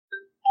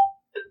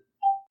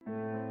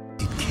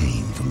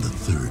from the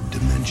third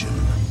dimension.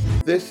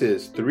 This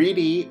is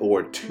 3D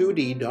or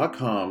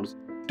 2D.com's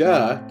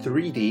Duh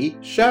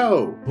 3D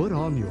Show. Put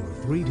on your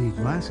 3D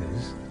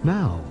glasses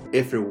now.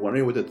 If you're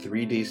wondering what the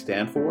 3D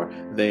stand for,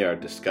 they are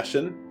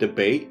discussion,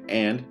 debate,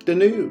 and the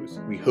news.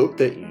 We hope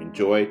that you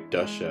enjoy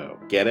the show.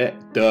 Get it?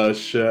 The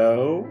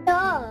show?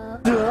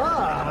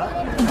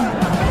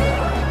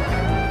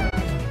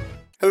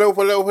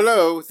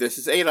 Hello. This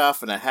is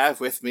Adolf, and I have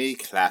with me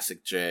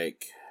Classic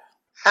Jake.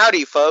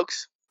 Howdy,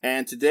 folks.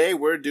 And today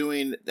we're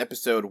doing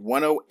episode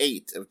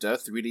 108 of the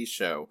 3D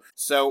Show.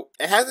 So,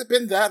 it hasn't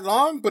been that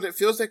long, but it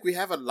feels like we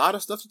have a lot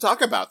of stuff to talk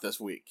about this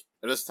week,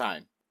 or this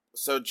time.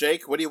 So,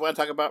 Jake, what do you want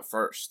to talk about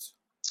first?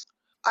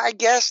 I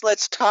guess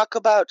let's talk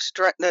about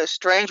the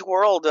Strange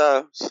World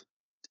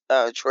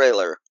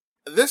trailer.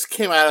 This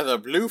came out of the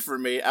blue for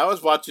me. I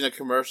was watching a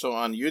commercial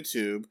on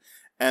YouTube,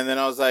 and then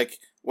I was like,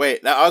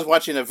 wait, I was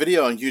watching a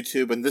video on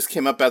YouTube, and this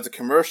came up as a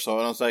commercial,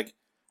 and I was like,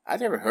 I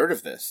never heard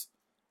of this.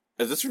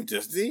 Is this from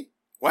Disney?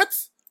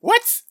 What?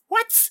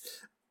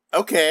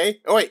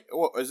 Okay. Oh, wait.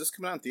 Is this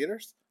coming out in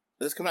theaters?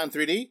 Is this coming out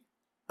in 3D?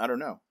 I don't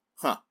know.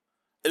 Huh.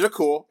 It looked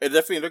cool. It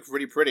definitely looked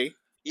really pretty.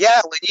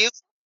 Yeah,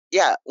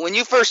 when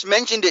you first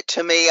mentioned it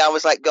to me, I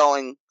was like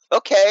going,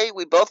 okay,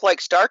 we both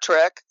like Star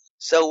Trek,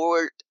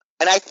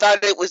 and I thought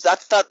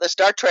the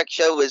Star Trek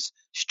show was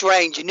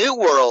Strange New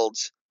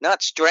Worlds,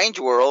 not Strange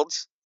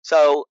Worlds.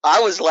 So I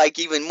was like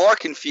even more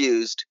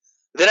confused.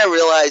 Then I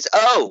realized,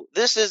 oh,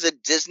 this is a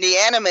Disney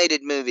animated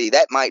movie.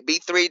 That might be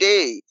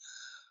 3D.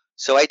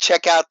 So I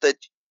check out the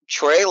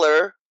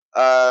trailer.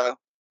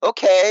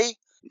 Okay.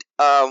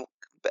 The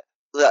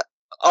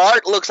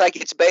art looks like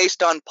it's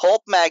based on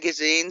pulp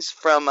magazines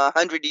from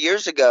 100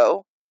 years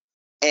ago.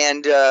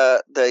 And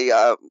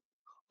the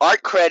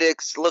art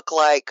credits look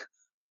like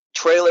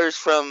trailers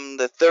from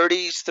the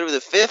 30s through the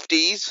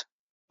 50s.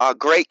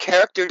 Great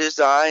character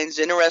designs,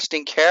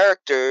 interesting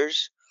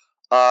characters.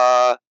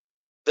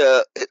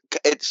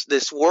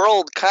 This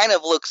world kind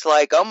of looks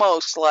like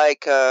almost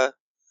like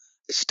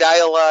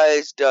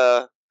stylized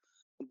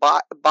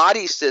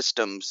body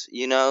systems.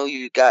 You know,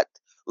 you got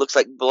looks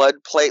like blood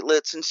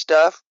platelets and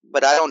stuff,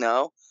 but I don't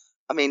know.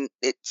 I mean,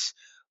 it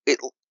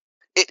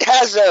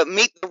has a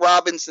Meet the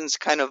Robinsons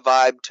kind of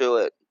vibe to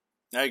it.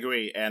 I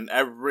agree, and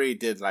I really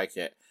did like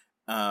it.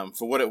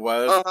 For what it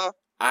was,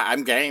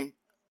 I'm game.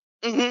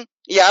 Mm-hmm.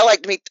 Yeah,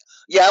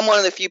 I'm one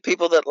of the few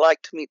people that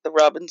like to Meet the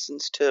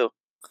Robinsons too.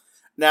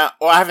 Now,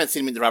 I haven't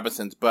seen Meet the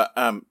Robinsons, but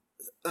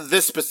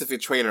this specific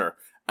trailer,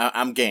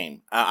 I'm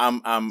game.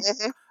 I'm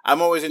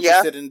always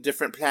interested in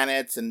different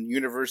planets and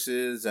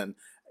universes, and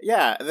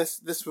yeah,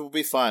 this will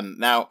be fun.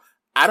 Now,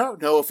 I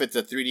don't know if it's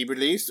a 3D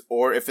release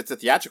or if it's a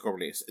theatrical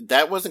release.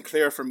 That wasn't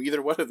clear from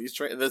either one of these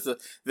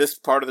this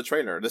part of the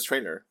trailer. This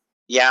trailer.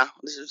 Yeah,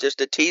 this is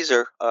just a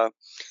teaser,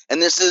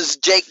 and this is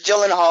Jake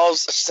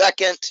Gyllenhaal's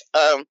second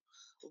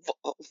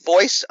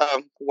voice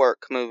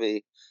work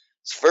movie.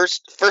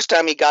 First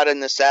time he got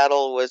in the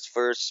saddle was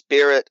for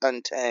Spirit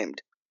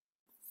Untamed.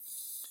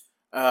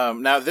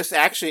 Now, this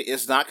actually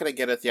is not going to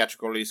get a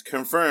theatrical release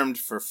confirmed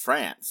for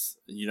France.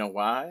 You know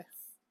why?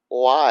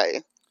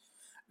 Why?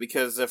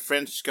 Because the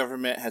French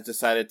government has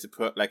decided to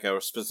put like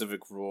a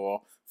specific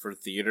rule for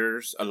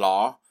theaters, a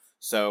law.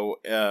 So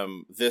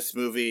this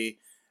movie,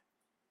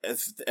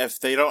 if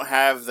they don't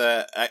have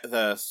the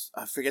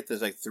I forget,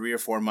 there's like 3 or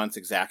 4 months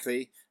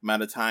exactly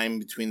amount of time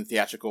between the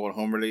theatrical and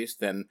home release,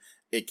 then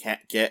it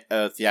can't get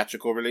a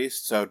theatrical release,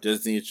 so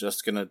Disney is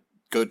just going to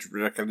go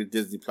directly to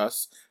Disney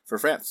Plus for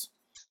France.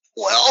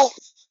 Well,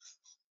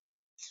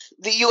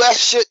 the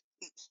U.S.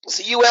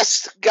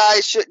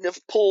 guys shouldn't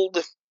have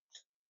pulled.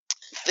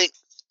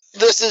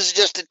 This is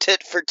just a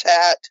tit for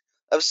tat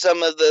of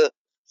some of the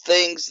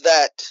things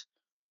that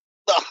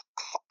the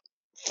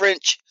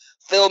French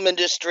film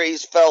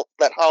industries felt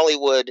that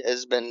Hollywood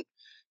has been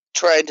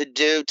trying to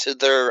do to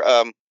their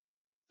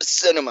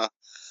cinema.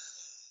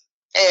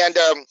 And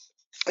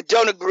I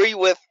don't agree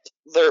with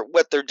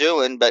what they're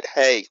doing, but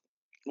hey,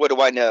 what do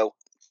I know?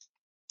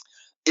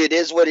 It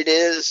is what it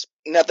is.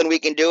 Nothing we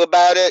can do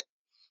about it.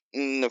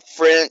 And the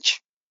French,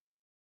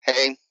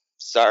 hey,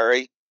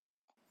 sorry.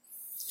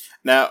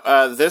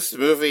 Now, this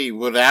movie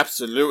would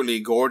absolutely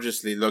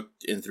gorgeously look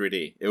in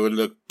 3D. It would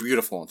look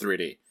beautiful in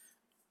 3D.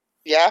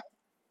 Yeah.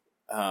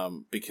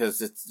 Because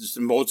it's just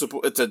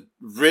it's a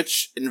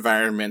rich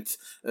environment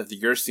that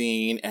you're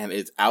seeing, and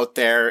it's out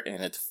there,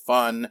 and it's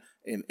fun.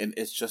 And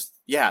it's just,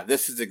 yeah,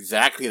 this is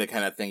exactly the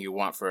kind of thing you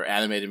want for an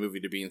animated movie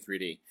to be in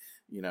 3D,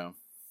 you know?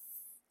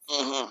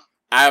 Mm-hmm.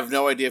 I have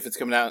no idea if it's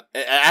coming out.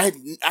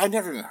 I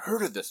never even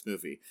heard of this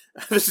movie.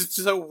 This is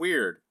so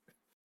weird.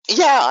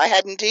 Yeah, I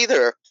hadn't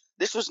either.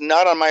 This was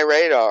not on my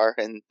radar,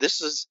 and this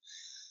is...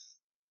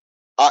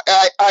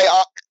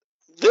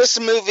 this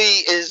movie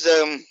is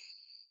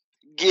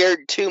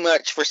geared too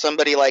much for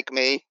somebody like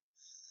me,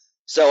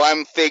 so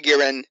I'm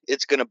figuring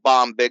it's gonna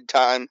bomb big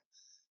time.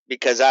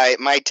 Because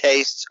my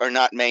tastes are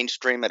not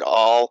mainstream at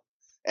all.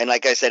 And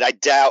like I said, I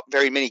doubt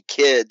very many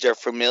kids are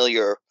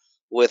familiar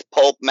with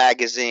pulp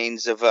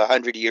magazines of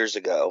 100 years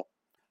ago.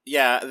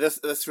 Yeah,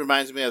 this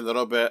reminds me a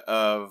little bit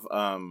of,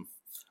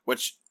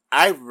 which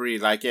I really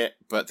like it,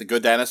 but The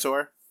Good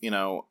Dinosaur,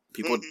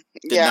 people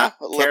did not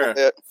a care. little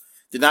bit.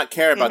 Did not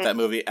care about Mhm. that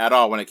movie at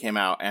all when it came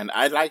out, and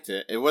I liked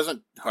it. It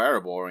wasn't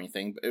terrible or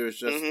anything, but it was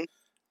just, Mhm.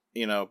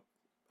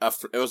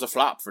 it was a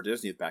flop for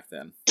Disney back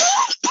then.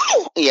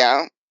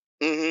 Yeah.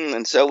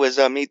 And so was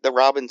Meet the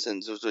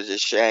Robinsons, which was a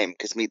shame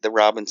because Meet the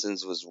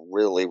Robinsons was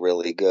really,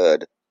 really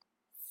good.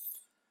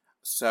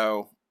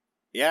 So,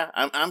 yeah,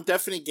 I'm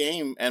definitely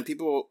game, and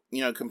people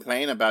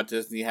complain about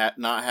Disney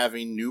not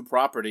having new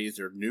properties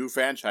or new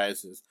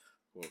franchises.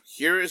 Well,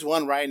 here is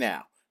one right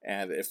now,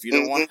 and if you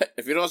don't Mhm.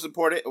 if you don't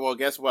support it, well,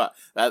 guess what?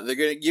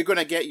 You're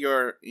gonna get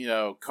your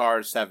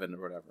Cars 7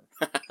 or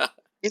whatever.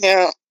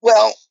 Yeah.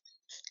 Well,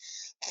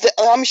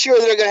 I'm sure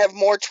they're going to have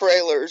more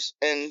trailers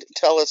and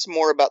tell us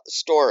more about the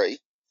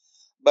story.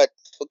 But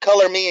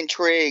color me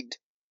intrigued.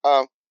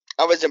 I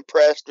was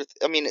impressed with.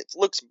 I mean, it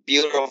looks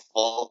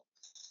beautiful.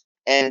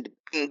 And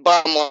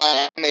bottom line,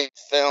 I made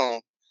a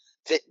film.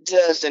 If it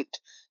doesn't,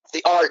 if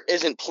the art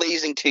isn't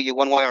pleasing to you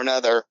one way or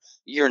another,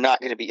 you're not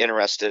going to be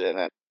interested in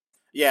it.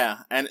 Yeah,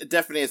 and it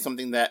definitely is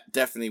something that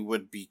definitely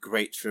would be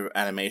great for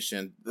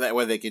animation. That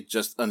way they could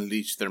just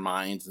unleash their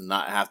minds and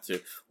not have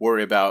to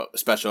worry about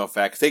special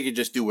effects. They could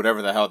just do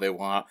whatever the hell they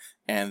want,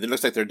 and it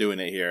looks like they're doing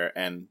it here,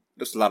 and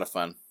it's a lot of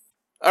fun.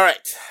 All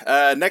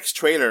right, next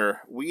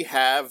trailer. We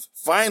have,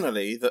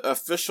 finally, the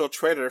official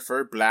trailer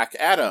for Black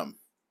Adam.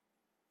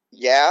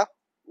 Yeah,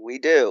 we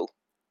do.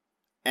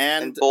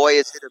 And boy,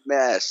 is it a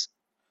mess.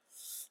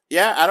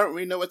 Yeah, I don't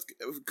really know what's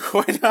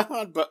going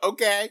on, but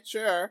okay,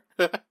 sure.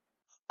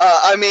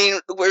 I mean,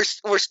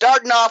 we're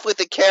starting off with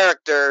a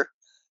character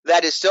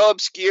that is so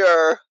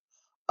obscure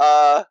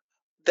that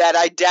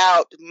I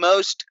doubt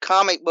most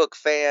comic book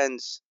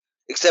fans,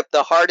 except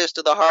the hardest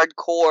of the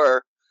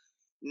hardcore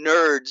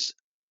nerds,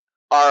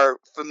 are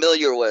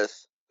familiar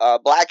with.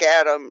 Black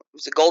Adam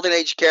was a Golden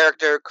Age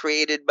character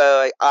created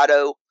by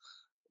Otto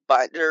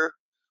Binder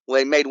when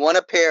he made one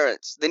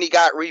appearance. Then he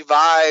got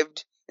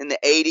revived in the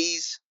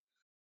 80s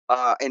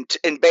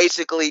and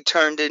basically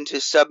turned into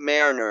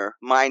Submariner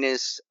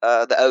minus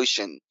the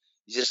ocean,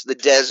 just the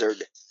desert,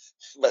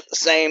 but the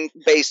same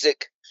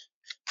basic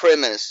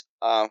premise.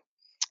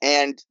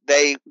 And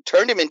they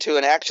turned him into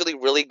an actually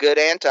really good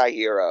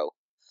anti-hero.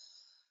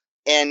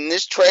 And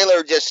this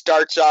trailer just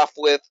starts off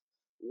with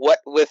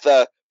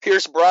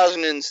Pierce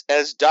Brosnan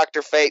as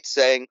Dr. Fate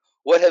saying,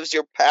 "What has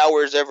your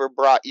powers ever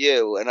brought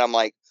you?" And I'm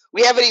like,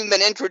 we haven't even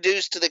been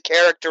introduced to the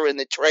character in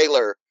the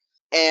trailer,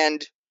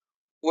 and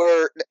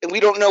we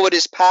don't know what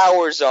his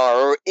powers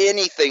are or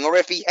anything, or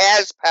if he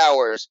has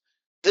powers.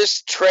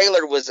 This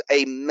trailer was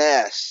a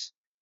mess.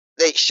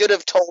 They should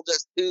have told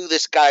us who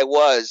this guy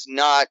was,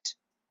 not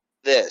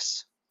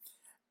this.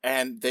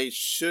 And they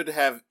should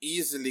have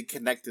easily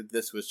connected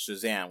this with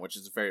Shazam, which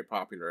is a very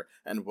popular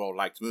and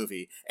well-liked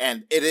movie,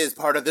 and it is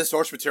part of this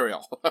source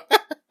material.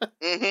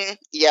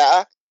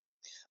 Yeah.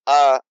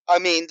 I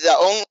mean,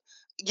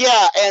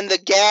 and the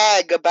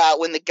gag about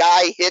when the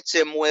guy hits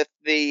him with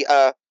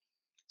the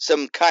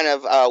some kind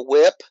of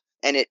whip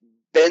and it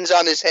bends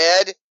on his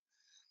head,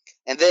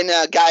 and then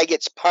a guy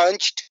gets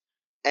punched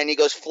and he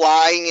goes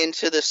flying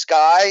into the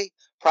sky,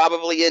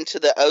 probably into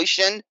the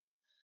ocean.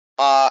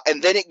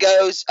 And then it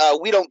goes,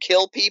 "We don't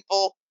kill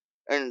people,"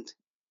 and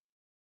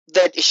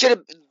that it should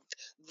have.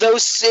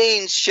 Those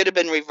scenes should have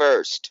been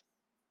reversed.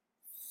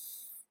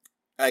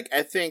 Like,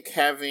 I think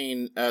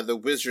having the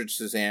wizard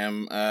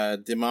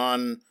Shazam,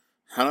 Demon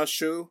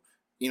Hanashu,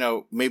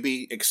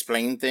 maybe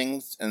explain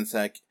things, and it's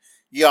like,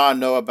 y'all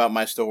know about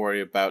my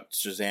story about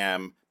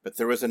Shazam, but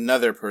there was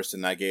another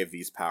person I gave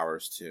these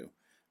powers to,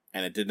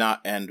 and it did not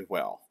end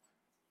well.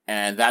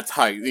 And that's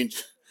how you...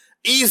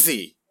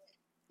 Easy!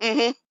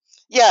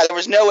 Yeah, there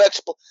was no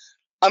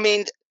I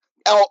mean,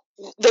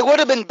 they would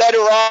have been better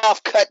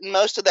off cutting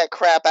most of that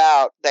crap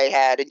out they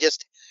had, and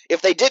just,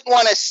 if they didn't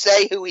want to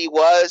say who he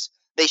was,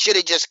 they should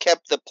have just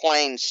kept the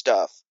plain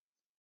stuff.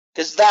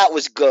 Because that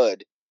was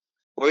good.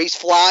 Where he's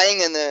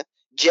flying and the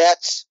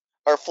jets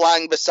are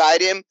flying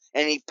beside him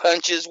and he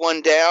punches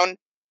one down,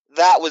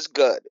 that was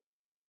good.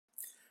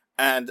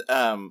 And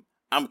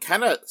I'm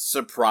kind of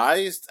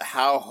surprised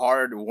how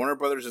hard Warner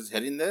Brothers is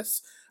hitting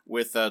this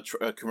with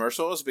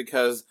commercials,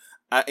 because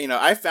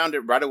I found it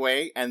right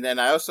away, and then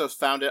I also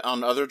found it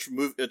on other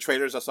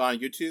trailers I saw on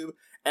YouTube.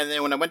 And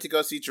then when I went to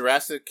go see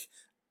Jurassic,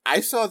 I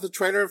saw the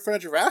trailer in front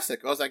of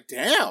Jurassic. I was like,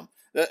 damn,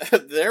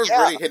 they're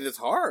really hitting this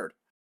hard.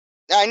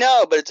 I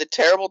know, but it's a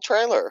terrible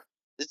trailer.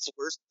 It's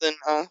worse than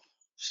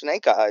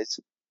Snake Eyes.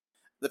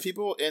 The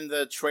people in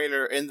the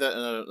trailer, in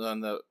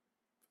the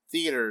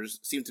theaters,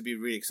 seem to be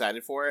really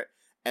excited for it.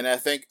 And I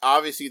think,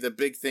 obviously, the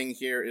big thing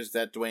here is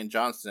that Dwayne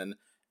Johnson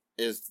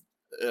is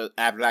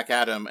Black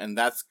Adam, and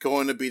that's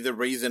going to be the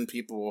reason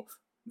people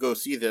go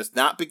see this,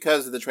 not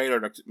because the trailer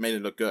made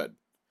it look good.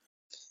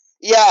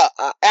 Yeah,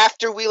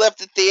 after we left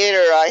the theater,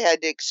 I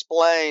had to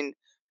explain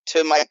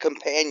to my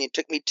companion. It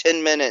took me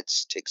 10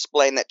 minutes to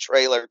explain that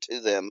trailer to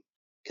them,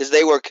 because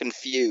they were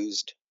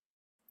confused.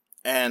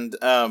 And,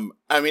 I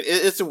mean,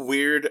 it's a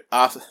weird...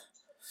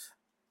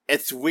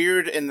 it's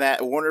weird in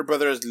that Warner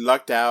Brothers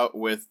lucked out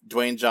with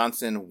Dwayne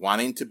Johnson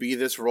wanting to be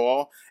this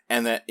role,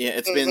 and that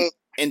it's been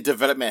in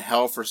development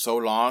hell for so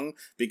long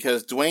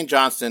because Dwayne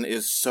Johnson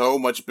is so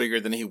much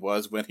bigger than he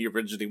was when he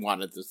originally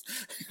wanted this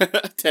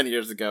 10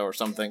 years ago or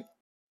something.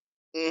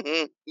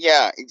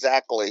 Yeah,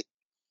 exactly.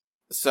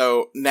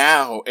 So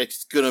now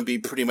it's going to be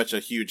pretty much a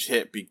huge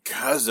hit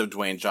because of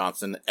Dwayne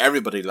Johnson,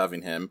 everybody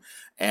loving him,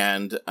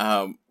 and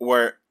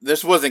where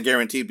this wasn't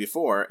guaranteed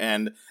before,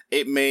 and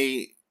it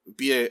may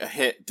be a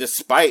hit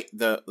despite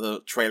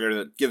the trailer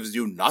that gives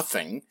you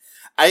nothing.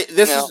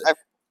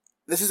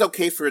 This is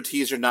okay for a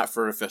teaser, not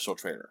for an official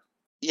trailer.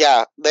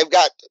 Yeah, they've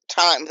got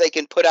time. They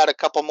can put out a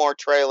couple more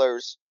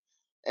trailers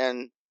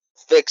and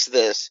fix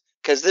this,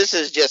 because this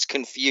is just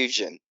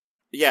confusion.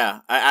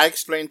 Yeah, I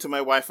explained to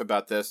my wife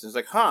about this. It's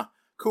like, huh,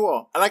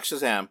 cool. I like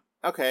Shazam.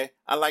 Okay,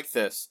 I like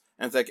this.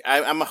 And it's like,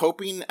 I'm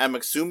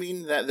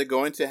assuming that they're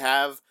going to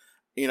have,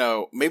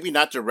 maybe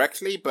not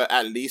directly, but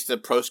at least a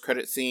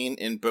post-credit scene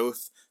in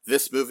both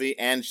this movie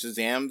and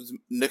Shazam's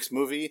next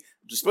movie,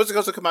 which is supposed to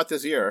also come out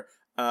this year,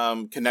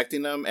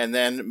 connecting them, and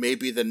then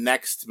maybe the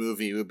next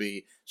movie would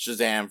be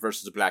Shazam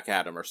versus Black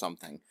Adam or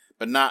something,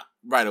 but not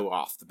right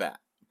off the bat.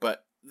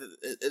 But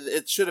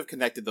it should have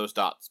connected those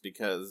dots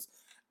because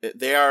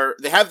they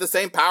have the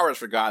same powers,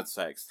 for God's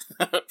sakes.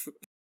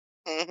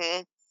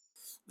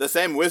 The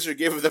same wizard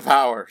gave them the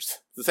powers.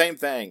 The same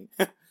thing.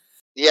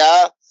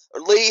 Yeah,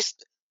 at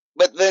least.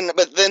 But then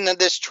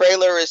this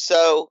trailer is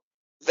so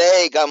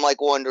vague. I'm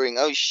like wondering,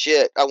 oh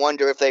shit! I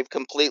wonder if they've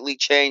completely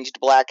changed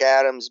Black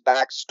Adam's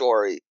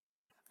backstory.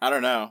 I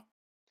don't know.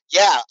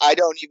 Yeah, I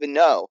don't even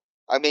know.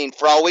 I mean,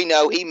 for all we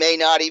know, he may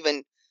not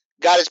even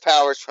got his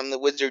powers from the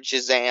wizard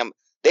Shazam.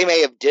 They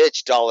may have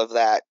ditched all of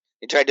that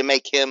and tried to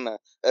make him a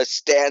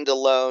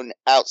standalone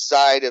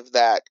outside of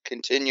that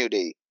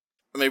continuity.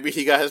 Maybe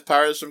he got his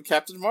powers from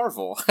Captain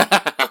Marvel.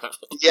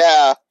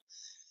 Yeah.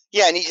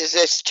 Yeah, and he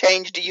just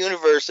changed the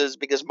universes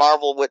because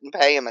Marvel wouldn't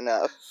pay him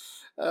enough.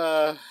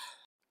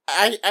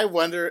 I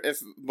wonder if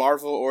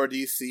Marvel or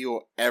DC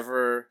will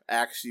ever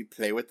actually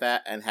play with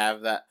that and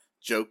have that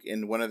joke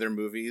in one of their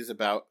movies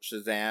about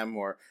Shazam,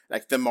 or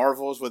like the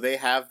Marvels, will they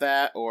have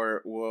that,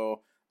 or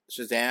will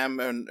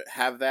Shazam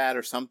have that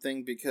or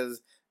something?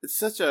 Because it's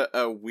such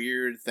a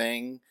weird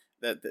thing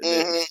that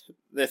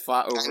they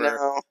fought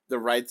over the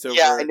rights over.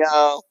 Yeah,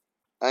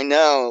 I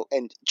know.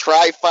 And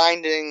try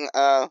finding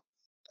a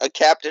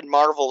Captain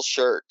Marvel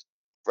shirt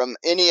from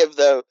any of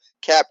the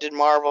Captain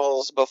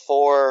Marvels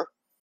before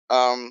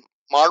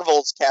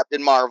Marvel's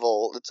Captain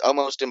Marvel. It's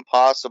almost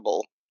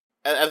impossible.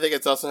 I think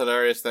it's also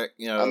hilarious that,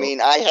 I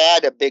mean, I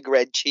had a Big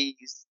Red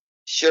Cheese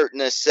shirt in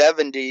the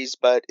 70s,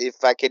 but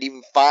if I could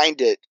even find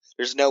it,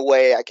 there's no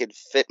way I could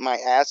fit my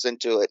ass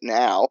into it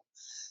now.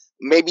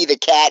 Maybe the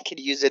cat could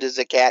use it as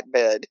a cat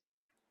bed.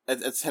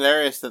 It's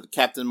hilarious that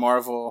Captain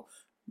Marvel,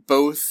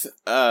 both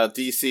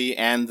DC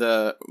and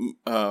the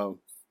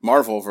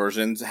Marvel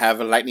versions, have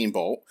a lightning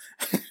bolt.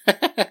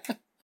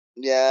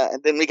 Yeah,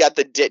 and then we got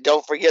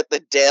don't forget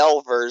the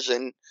Dale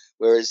version,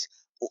 where his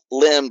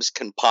limbs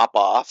can pop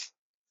off.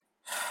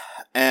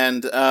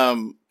 And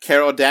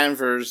Carol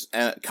Danvers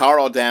and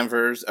Carl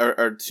Danvers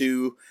are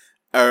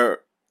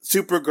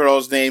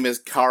Supergirl's name is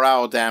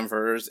Carol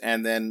Danvers,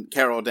 and then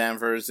Carol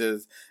Danvers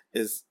is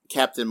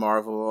Captain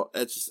Marvel.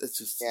 It's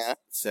just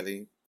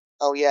silly.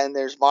 Oh yeah, and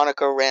there's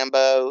Monica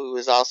Rambeau, who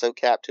is also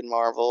Captain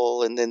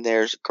Marvel, and then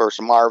there's of course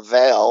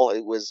Marvel,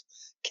 who was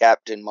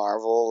Captain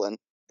Marvel, and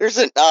there's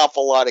an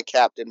awful lot of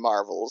Captain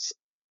Marvels.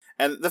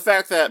 And the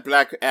fact that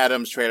Black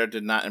Adam's trailer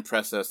did not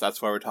impress us,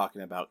 that's why we're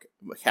talking about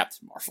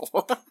Captain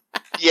Marvel.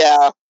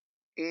 Yeah.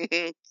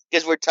 Because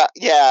it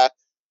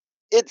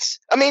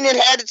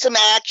had some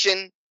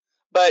action,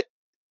 but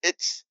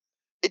it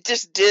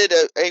just did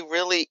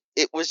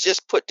it was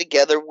just put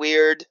together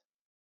weird.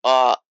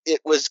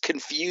 It was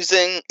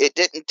confusing. It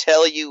didn't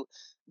tell you.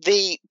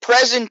 The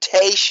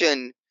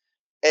presentation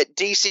at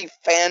DC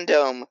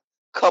Fandom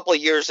a couple of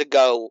years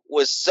ago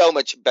was so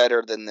much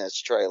better than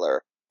this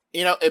trailer.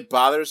 It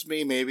bothers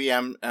me. Maybe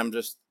I'm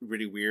just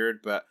really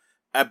weird, but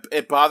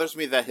it bothers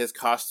me that his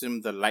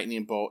costume, the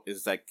lightning bolt,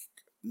 is like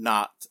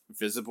not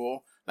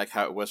visible, like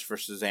how it was for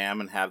Shazam,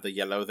 and have the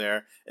yellow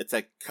there. It's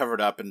like covered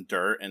up in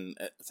dirt, and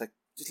it's like,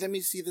 just let me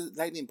see the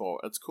lightning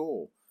bolt. It's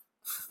cool.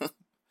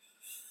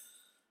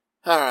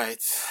 All right.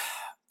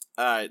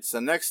 So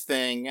next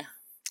thing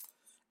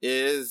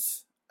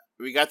is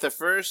we got the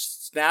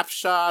first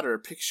snapshot or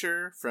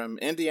picture from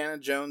Indiana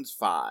Jones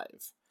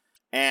 5,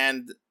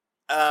 and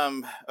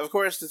of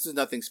course, this is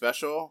nothing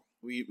special.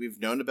 We've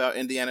known about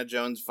Indiana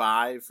Jones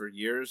 5 for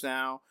years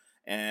now,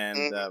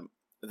 and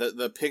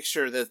the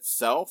picture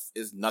itself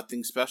is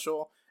nothing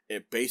special.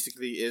 It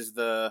basically is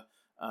the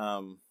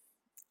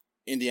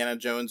Indiana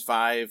Jones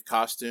 5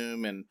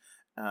 costume and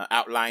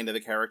outline of the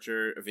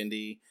character of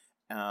Indy.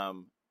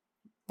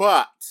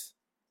 But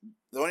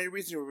the only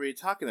reason we're really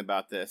talking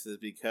about this is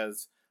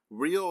because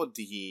Real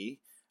D,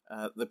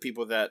 the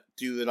people that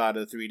do a lot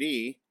of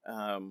 3D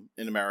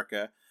in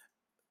America,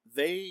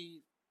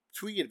 they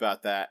tweeted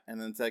about that, and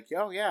then it's like,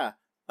 oh yeah,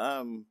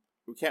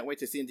 we can't wait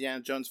to see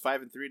Indiana Jones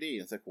 5 in 3D.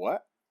 And it's like,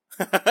 what?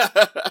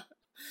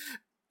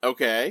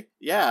 Okay,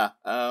 yeah.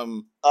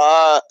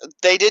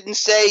 They didn't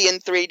say in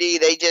 3D.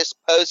 They just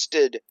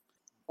posted.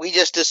 We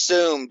just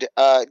assumed.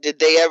 Did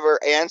they ever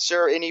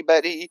answer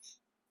anybody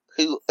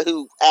who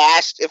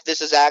asked if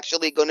this is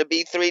actually going to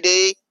be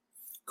 3D?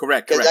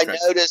 Correct. Because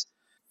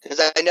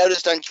I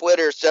noticed on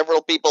Twitter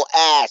several people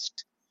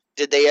asked,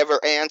 did they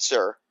ever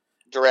answer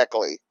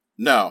directly?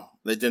 No,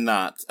 they did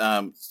not.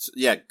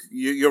 Yeah,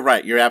 you're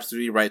right. You're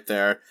absolutely right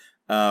there.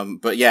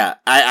 But yeah,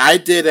 I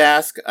did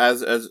ask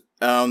as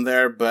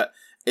there, but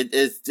it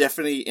is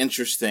definitely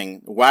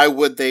interesting. Why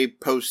would they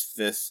post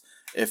this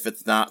if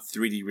it's not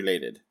 3D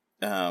related?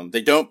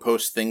 They don't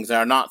post things that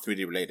are not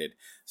 3D related,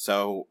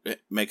 so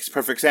it makes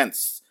perfect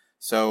sense.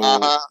 So,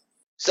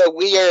 So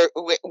we're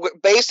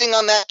basing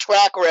on that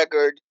track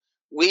record.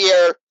 We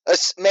are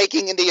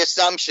making the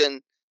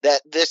assumption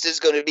that this is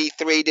going to be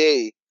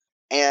 3D,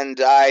 and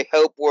I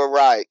hope we're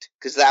right,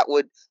 because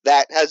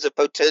that has a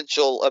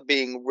potential of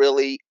being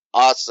really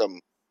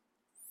awesome.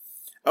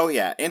 oh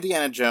yeah,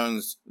 Indiana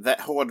Jones,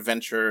 that whole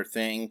adventure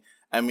thing.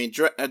 I mean,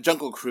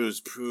 Jungle Cruise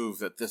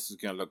proved that this is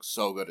going to look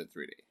so good in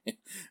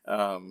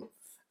 3D.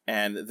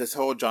 And this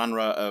whole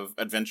genre of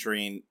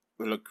adventuring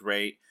would look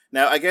great.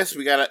 Now, I guess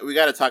we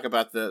gotta talk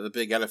about the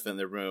big elephant in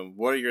the room.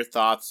 What are your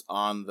thoughts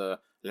on the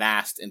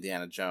last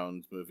Indiana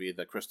Jones movie,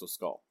 The Crystal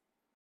Skull?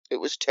 It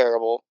was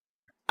terrible.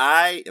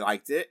 I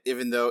liked it,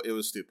 even though it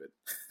was stupid.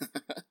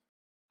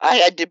 I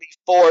had to be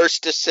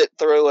forced to sit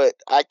through it.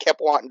 I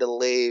kept wanting to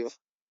leave.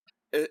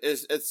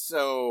 It's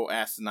so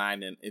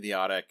asinine and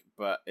idiotic,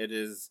 but it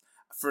is,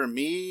 for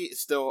me,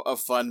 still a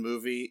fun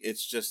movie.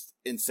 It's just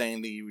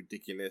insanely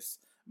ridiculous.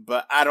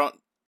 But I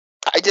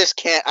just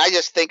can't. I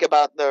just think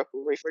about the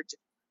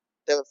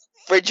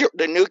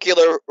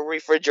nuclear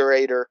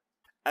refrigerator.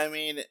 I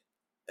mean,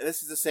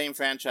 this is the same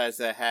franchise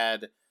that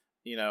had,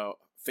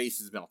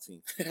 faces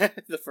melting,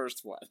 the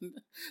first one.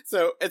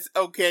 So it's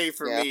okay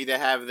for me to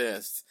have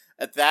this.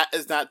 That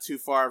is not too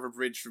far of a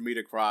bridge for me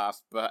to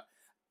cross, but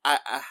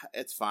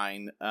it's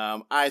fine.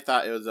 I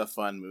thought it was a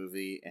fun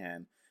movie,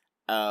 and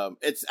I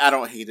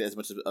don't hate it as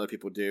much as other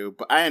people do,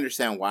 but I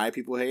understand why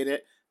people hate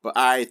it. But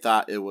I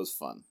thought it was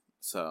fun.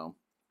 So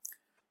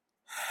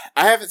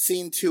I haven't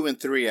seen 2 and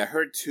 3. I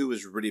heard 2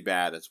 is really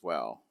bad as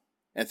well,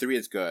 and 3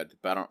 is good,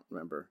 but I don't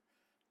remember.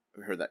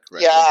 I heard that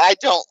correctly. Yeah, I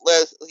don't.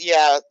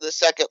 Yeah, the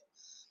second.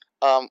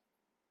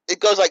 It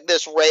goes like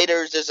this: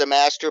 Raiders is a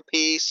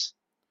masterpiece.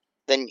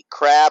 Then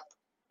crap,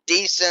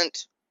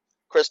 decent.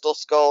 Crystal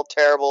Skull,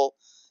 terrible.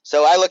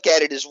 So I look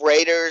at it as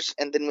Raiders,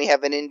 and then we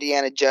have an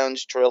Indiana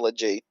Jones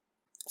trilogy.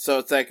 So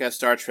it's like a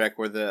Star Trek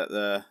where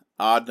the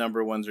odd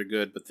number ones are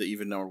good, but the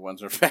even number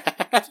ones are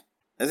bad.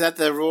 Is that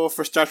the rule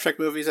for Star Trek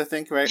movies, I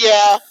think, right?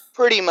 Yeah,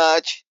 pretty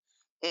much.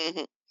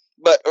 Mm-hmm.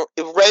 But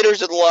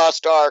Raiders of the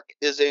Lost Ark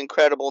is an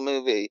incredible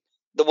movie.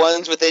 The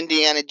ones with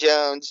Indiana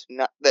Jones,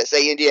 that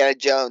say Indiana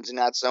Jones,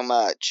 not so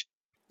much.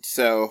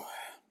 So,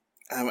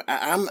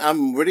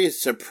 I'm really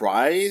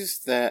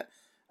surprised that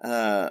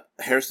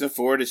Harrison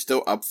Ford is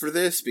still up for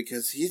this,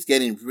 because he's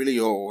getting really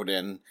old,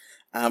 and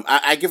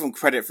I give him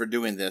credit for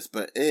doing this,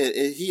 but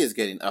he is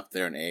getting up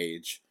there in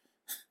age.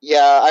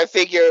 Yeah, I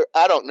figure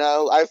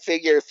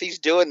if he's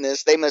doing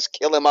this, they must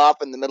kill him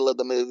off in the middle of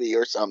the movie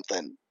or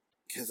something.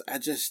 Because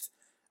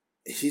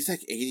he's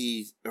like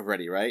 80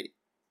 already, right?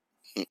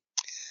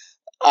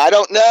 I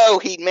don't know.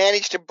 He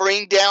managed to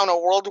bring down a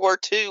World War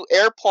II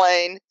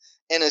airplane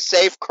in a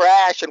safe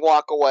crash and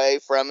walk away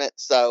from it,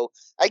 so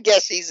I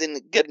guess he's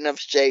in good enough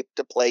shape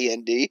to play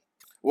Indy.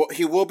 Well,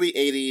 he will be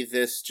 80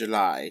 this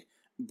July,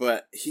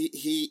 but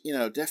he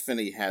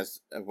definitely has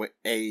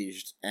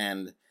aged,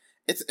 and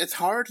it's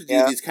hard to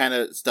do these kind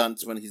of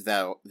stunts when he's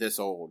this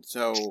old.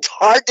 So it's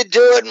hard to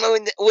do it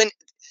when it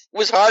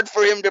was hard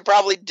for him to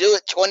probably do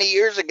it 20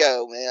 years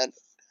ago, man.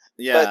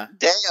 Yeah. But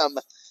damn,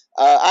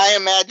 I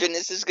imagine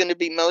this is going to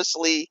be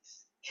mostly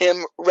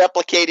him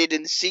replicated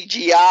in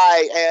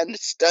CGI and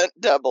stunt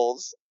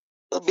doubles.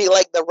 It'll be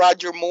like the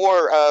Roger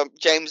Moore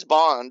James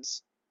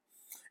Bonds.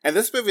 And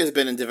this movie has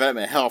been in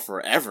development hell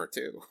forever,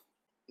 too.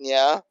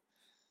 Yeah.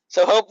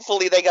 So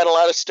hopefully they got a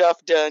lot of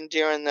stuff done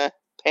during the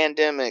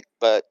pandemic,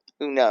 but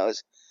who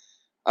knows?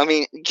 I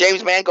mean,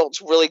 James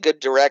Mangold's a really good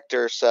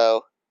director,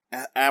 so...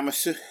 I'm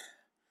assuming...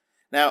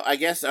 Now, I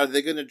guess, are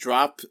they going to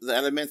drop the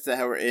elements that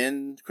were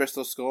in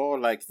Crystal Skull,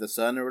 like the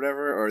sun or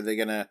whatever, or are they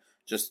going to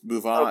just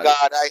move on? Oh,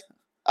 God,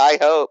 I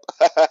hope.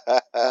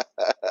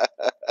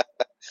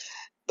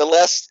 The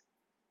less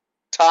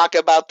talk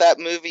about that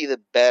movie,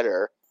 the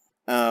better.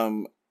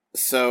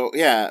 So,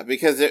 yeah,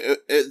 because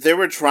they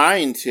were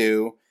trying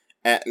to,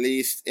 at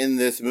least in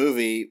this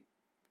movie,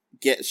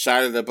 get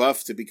Shia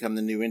LaBeouf to become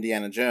the new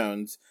Indiana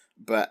Jones,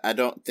 but I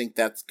don't think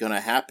that's going to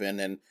happen,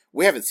 and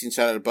we haven't seen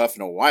Shia LaBeouf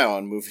in a while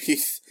in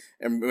movies,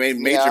 and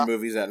major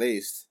movies at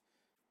least.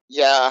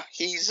 Yeah,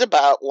 he's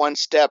about one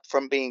step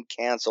from being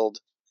canceled.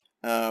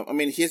 I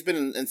mean, he's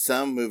been in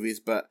some movies,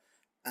 but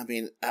I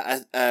mean,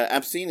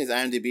 I'm seeing his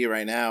IMDb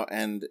right now,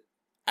 and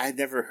I've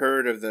never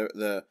heard of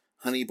the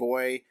Honey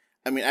Boy.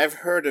 I mean, I've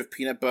heard of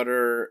Peanut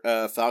Butter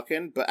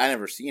Falcon, but I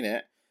never seen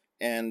it.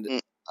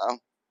 And Oh.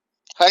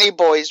 Honey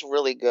Boy's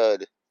really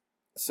good.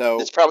 so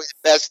It's probably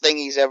the best thing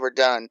he's ever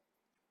done.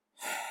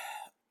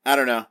 I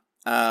don't know.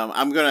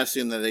 I'm gonna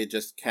assume that they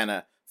just kind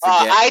of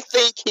forget. I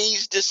think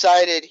he's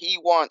decided he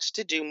wants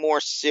to do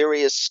more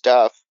serious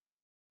stuff.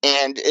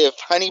 And if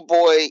Honey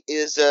Boy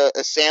is a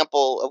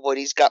sample of what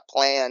he's got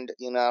planned,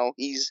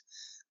 he's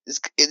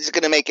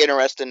going to make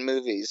interesting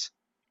movies.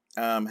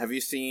 Have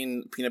you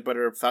seen Peanut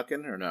Butter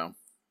Falcon or no?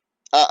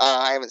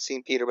 I haven't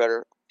seen Peanut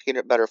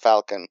Butter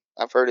Falcon.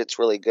 I've heard it's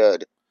really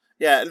good.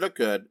 Yeah, it looked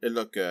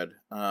good.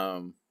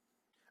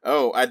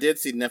 Oh, I did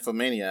see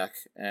Nymphomaniac,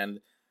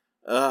 and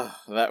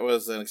that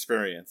was an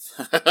experience.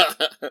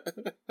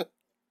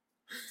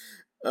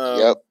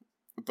 Yep.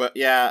 But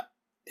yeah,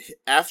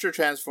 after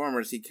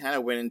Transformers, he kind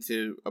of went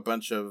into a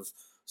bunch of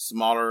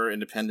smaller,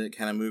 independent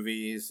kind of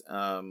movies.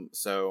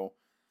 So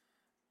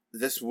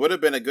this would have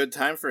been a good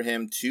time for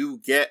him to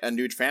get a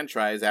new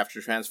franchise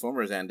after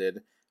Transformers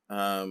ended.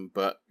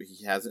 But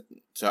he hasn't.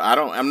 So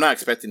I'm not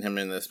expecting him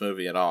in this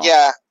movie at all.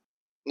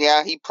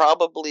 Yeah, he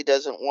probably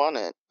doesn't want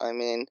it. I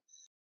mean,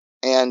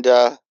 and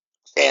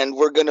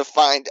we're gonna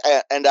find,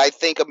 and I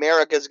think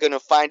America's gonna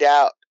find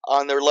out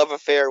on their love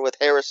affair with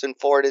Harrison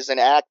Ford as an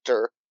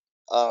actor,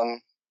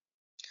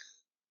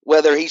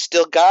 whether he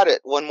still got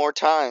it one more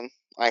time.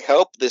 I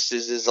hope this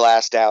is his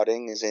last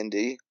outing as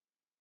Indy.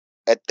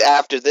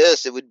 After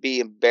this, it would be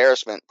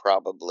embarrassment,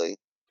 probably.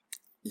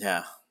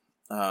 Yeah.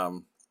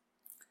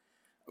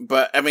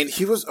 But, I mean,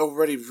 he was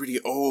already really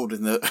old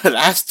in the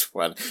last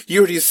one. You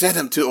already said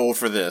him too old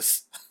for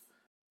this.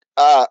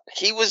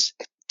 He was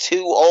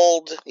too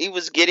old. He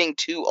was getting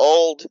too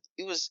old.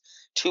 He was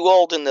too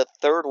old in the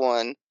third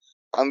one.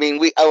 I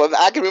mean,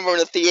 I can remember in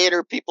the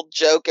theater people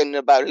joking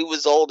about who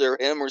was older,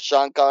 him or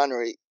Sean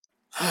Connery.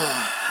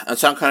 And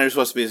Sean Connery was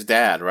supposed to be his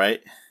dad,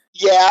 right?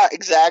 Yeah,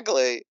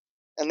 exactly.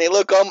 And they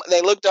looked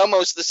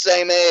almost the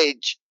same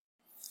age.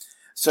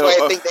 So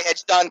I think they had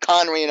Sean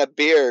Connery in a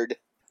beard.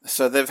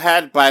 So they've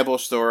had Bible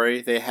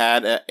story, they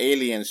had an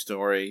Alien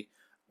story.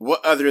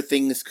 What other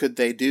things could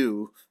they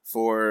do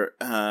for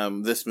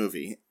this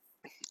movie?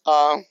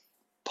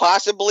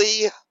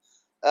 Possibly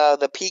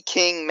the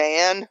Peking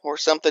Man or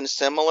something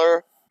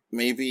similar.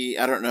 Maybe,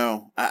 I don't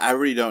know. I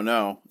really don't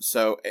know.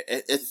 So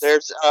it's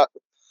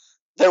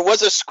there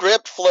was a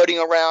script floating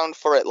around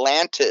for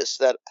Atlantis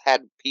that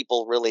had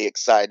people really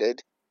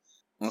excited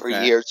for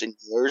years and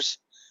years.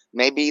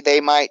 Maybe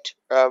they might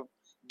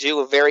do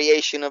a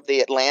variation of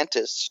the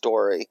Atlantis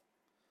story.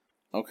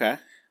 Okay.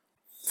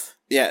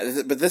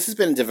 Yeah, but this has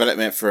been in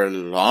development for a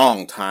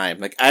long time.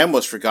 Like, I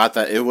almost forgot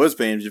that it was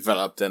being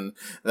developed and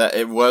that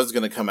it was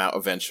going to come out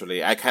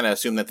eventually. I kind of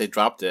assumed that they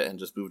dropped it and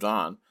just moved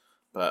on.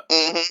 But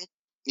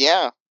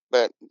yeah,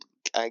 but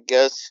I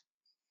guess.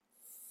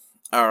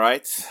 All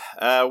right.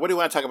 What do you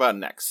want to talk about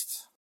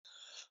next?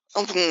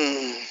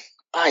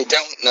 I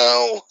don't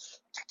know.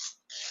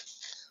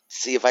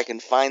 See if I can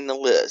find the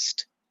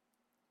list.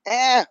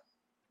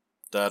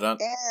 Da-dun.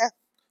 Yeah.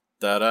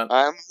 Da-dun.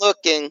 I'm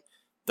looking.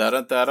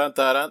 Da-dun, da-dun,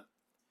 da-dun.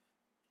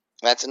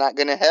 That's not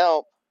gonna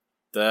help.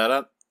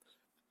 Da-dun.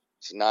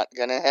 It's not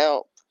gonna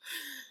help.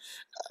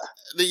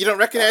 You don't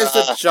recognize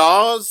the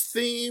Jaws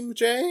theme,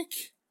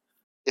 Jake?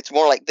 It's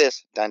more like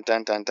this. Dun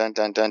dun dun dun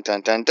dun dun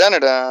dun dun dun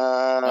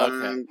dun.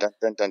 Okay. Dun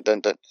dun dun dun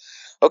dun.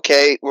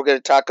 Okay, we're gonna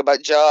talk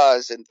about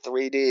Jaws in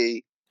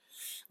 3D.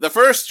 The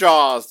first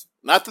Jaws,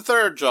 not the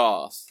third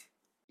Jaws.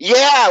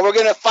 Yeah, we're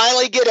gonna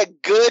finally get a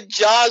good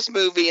Jaws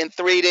movie in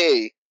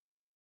 3D.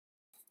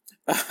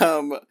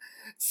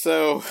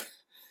 So,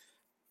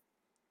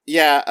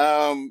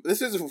 yeah,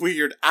 this is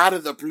weird, out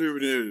of the blue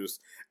news.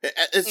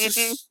 It's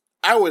just,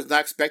 I was not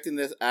expecting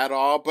this at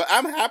all, but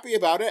I'm happy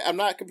about it. I'm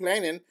not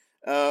complaining.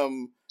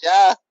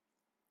 Yeah.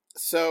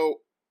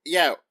 So,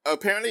 yeah,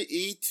 apparently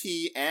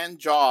E.T. and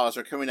Jaws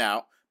are coming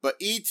out, but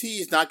E.T.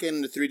 is not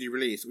getting the 3D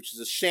release, which is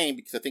a shame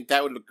because I think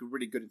that would look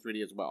really good in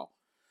 3D as well.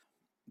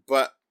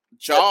 But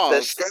Jaws...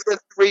 The state of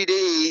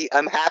 3D,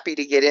 I'm happy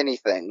to get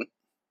anything.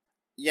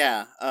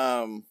 Yeah,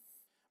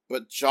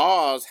 but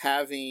Jaws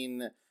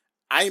having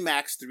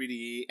IMAX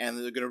 3D, and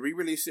they're going to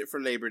re-release it for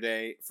Labor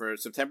Day, for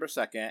September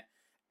 2nd,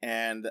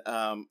 and,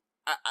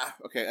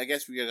 okay, I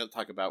guess we got to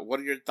talk about, what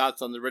are your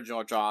thoughts on the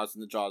original Jaws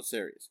and the Jaws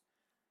series?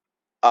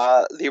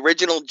 The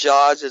original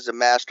Jaws is a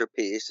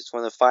masterpiece. It's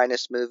one of the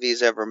finest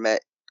movies ever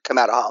come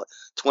out of Hollywood.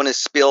 It's one of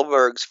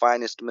Spielberg's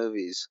finest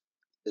movies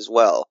as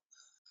well.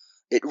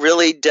 It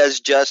really does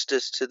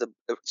justice to the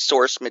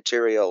source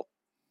material.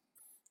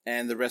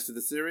 And the rest of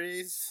the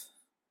series?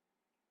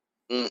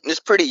 It's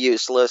pretty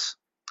useless.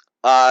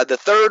 The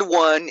third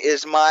one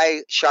is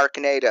my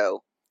Sharknado.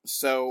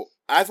 So,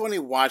 I've only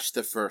watched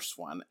the first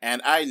one,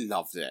 and I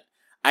loved it.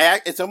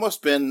 It's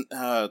almost been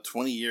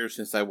 20 years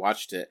since I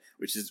watched it,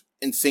 which is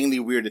insanely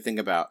weird to think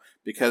about,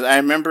 because I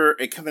remember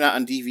it coming out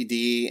on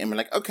DVD, and we're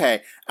like,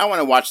 okay, I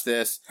want to watch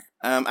this.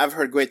 I've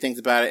heard great things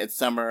about it. It's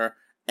summer,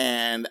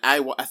 and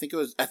I think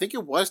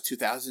it was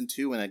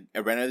 2002 when I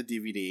rented the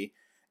DVD,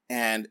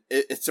 and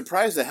it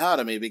surprised the hell out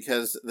of me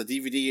because the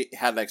DVD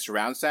had like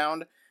surround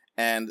sound,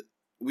 and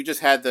we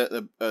just had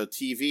the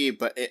TV,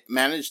 but it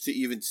managed to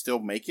even still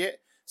make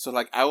it. So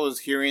like I was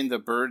hearing the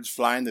birds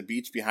flying the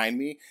beach behind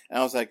me, and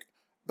I was like,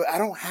 but I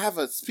don't have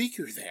a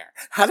speaker there.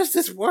 How does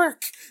this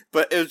work?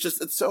 But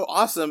it's so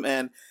awesome,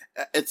 and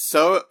it's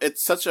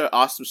such an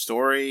awesome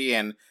story,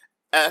 and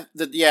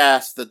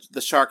the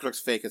shark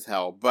looks fake as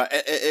hell, but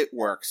it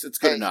works. It's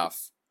good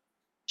enough.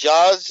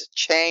 Jaws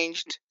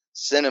changed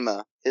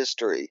cinema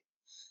history.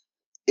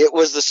 It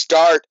was the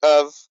start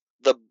of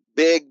the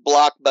big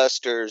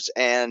blockbusters,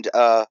 and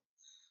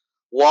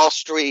Wall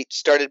Street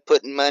started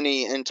putting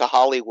money into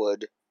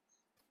Hollywood.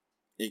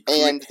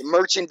 And the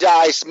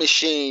merchandise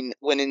machine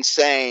went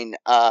insane.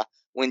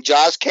 When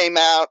Jaws came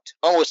out,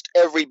 almost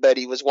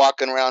everybody was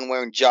walking around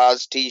wearing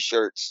Jaws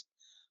t-shirts.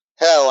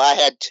 Hell, I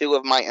had 2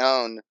 of my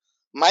own.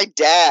 My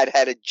dad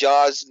had a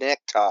Jaws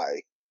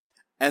necktie.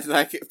 And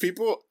like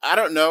people, I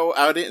don't know,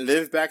 I didn't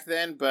live back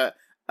then, but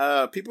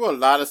people are a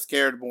lot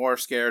more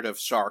scared of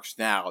sharks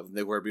now than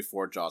they were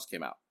before Jaws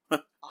came out.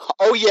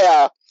 Oh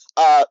yeah,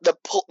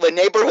 the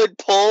neighborhood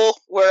pool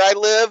where I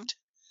lived.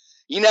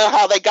 You know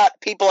how they got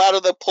people out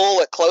of the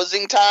pool at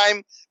closing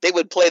time? They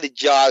would play the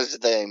Jaws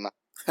theme.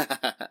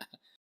 That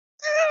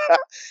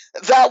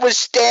was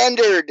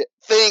standard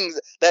things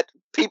that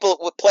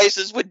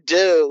places would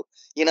do.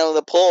 You know,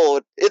 the pool,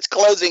 it's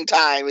closing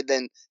time, and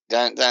then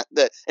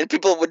and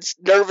people would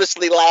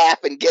nervously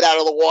laugh and get out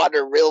of the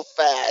water real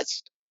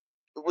fast.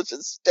 It was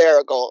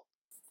hysterical.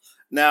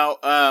 Now,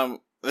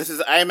 this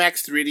is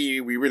IMAX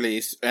 3D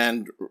re-release,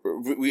 and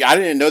I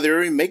didn't know they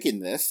were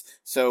making this,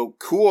 so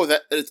cool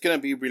that it's going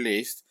to be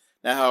released.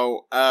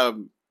 Now,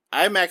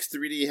 IMAX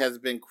 3D has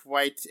been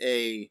quite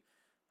a,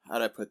 how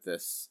do I put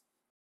this,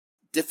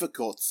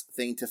 difficult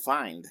thing to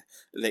find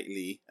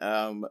lately.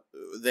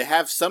 They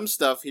have some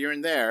stuff here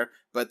and there,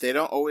 but they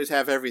don't always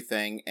have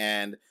everything,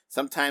 and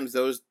sometimes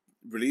those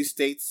release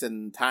dates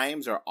and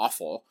times are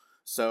awful,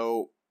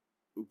 so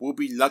we'll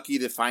be lucky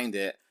to find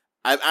it.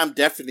 I'm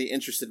definitely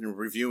interested in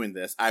reviewing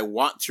this. I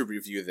want to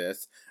review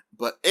this,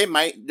 but it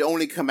might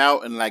only come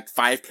out in like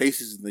 5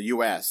 places in the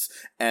U.S.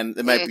 and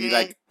it might be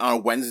like on a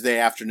Wednesday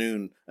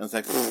afternoon, and it's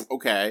like,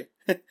 okay.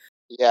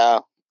 Yeah.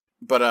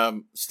 But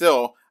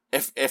still,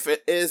 if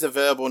it is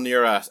available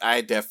near us, I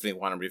definitely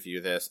want to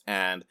review this.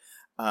 And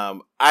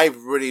I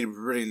really,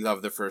 really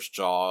love the first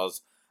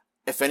Jaws.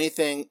 If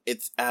anything,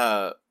 it's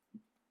one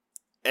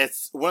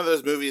of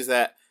those movies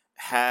that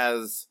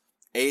has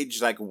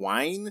aged like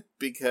wine,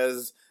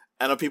 because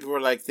I know people were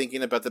like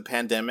thinking about the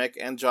pandemic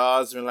and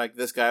Jaws, and like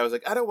this guy was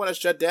like, I don't want to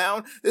shut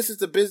down. This is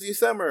the busy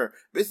summer,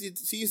 busy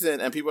season,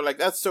 and people were like,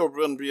 that's so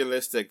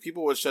unrealistic.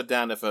 People would shut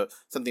down if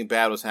something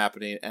bad was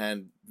happening,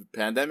 and the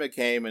pandemic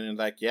came, and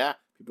like, yeah,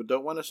 people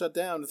don't want to shut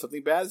down if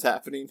something bad is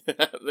happening.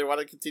 They want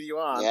to continue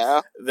on.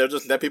 Yeah, they'll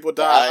just let people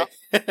die.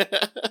 Yeah.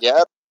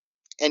 Yep.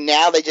 And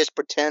now they just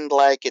pretend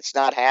like it's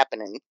not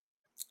happening.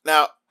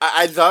 Now,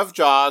 I love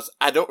Jaws.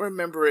 I don't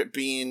remember it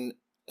being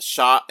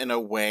shot in a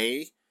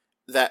way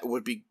that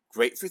would be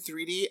great for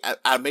 3D.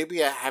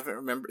 Maybe I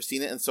haven't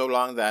seen it in so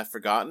long that I've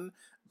forgotten,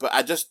 but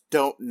I just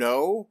don't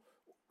know.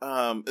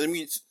 I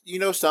mean, you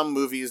know, some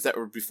movies that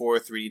were before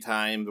 3D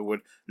time that would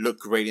look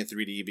great in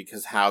 3D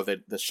because how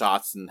the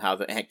shots and how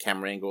the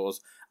camera angles.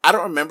 I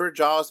don't remember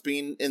Jaws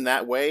being in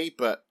that way,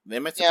 but they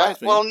might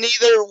surprise me. Well,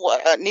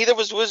 neither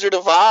was Wizard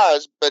of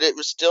Oz, but it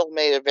was still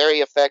made a very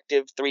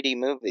effective 3D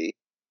movie.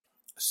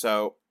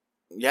 So,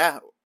 yeah.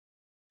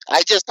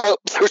 I just hope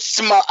they're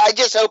smart. I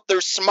just hope they're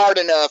smart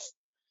enough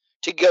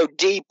to go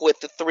deep with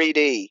the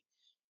 3D.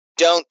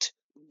 Don't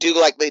do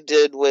like they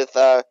did with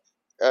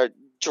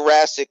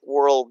Jurassic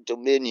World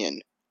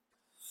Dominion.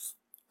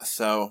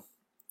 So,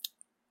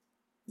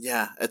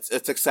 yeah,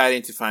 it's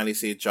exciting to finally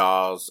see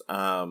Jaws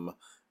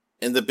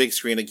in the big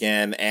screen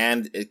again,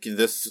 and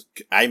this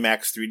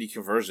IMAX 3D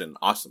conversion.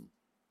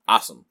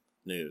 Awesome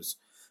news.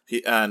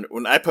 And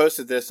when I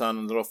posted this on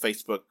a little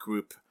Facebook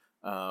group,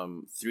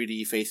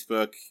 3D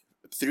Facebook,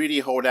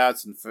 3D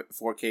holdouts and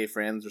 4K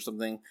friends or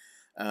something,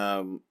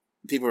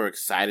 people are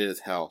excited as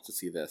hell to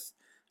see this.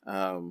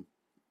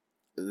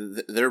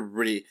 They're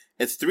really,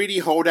 it's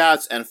 3D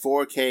holdouts and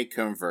 4K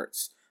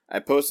converts. I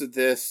posted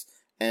this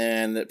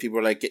and people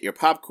were like, get your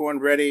popcorn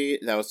ready.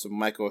 That was from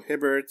Michael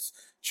Hibberts.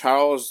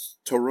 Charles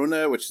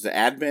Toruna, which is the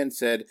admin,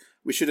 said,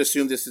 we should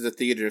assume this is a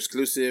theater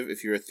exclusive.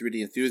 If you're a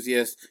 3D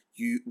enthusiast,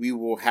 we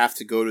will have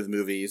to go to the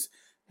movies.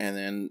 And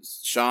then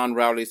Sean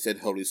Rowley said,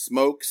 holy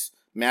smokes.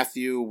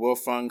 Matthew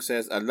Wolfung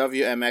says, I love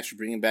you, IMAX, for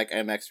bringing back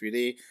IMAX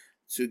 3D.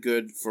 Too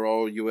good for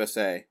all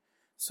USA.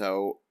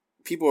 So,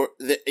 people,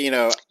 you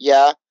know.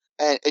 Yeah,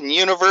 and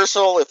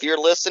Universal, if you're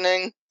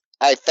listening,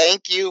 I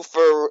thank you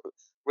for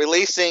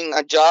releasing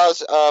a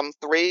Jaws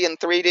 3 in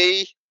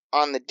 3D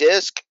on the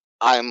disc.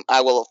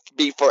 I will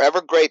be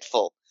forever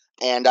grateful.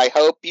 And I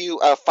hope you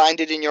find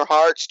it in your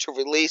hearts to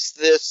release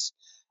this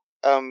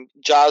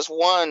Jaws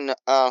 1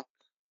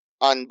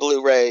 on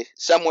Blu-ray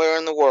somewhere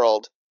in the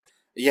world.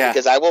 Yeah.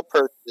 Because I will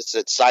purchase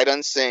it sight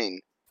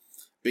unseen.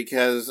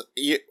 Because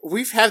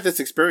we've had this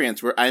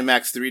experience where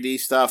IMAX 3D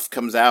stuff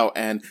comes out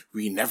and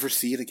we never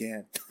see it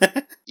again.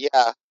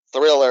 Yeah,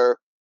 Thriller.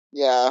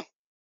 Yeah.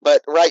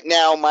 But right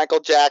now, Michael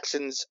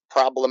Jackson's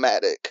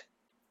problematic.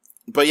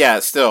 But yeah,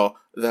 still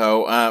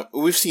though,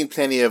 we've seen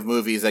plenty of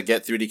movies that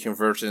get 3D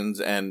conversions,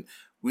 and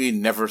we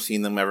never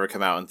seen them ever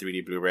come out in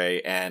 3D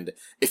Blu-ray. And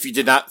if you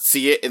did not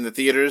see it in the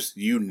theaters,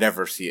 you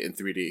never see it in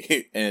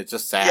 3D, and it's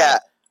just sad. Yeah.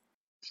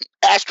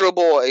 Astro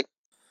Boy.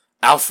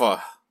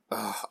 Alpha.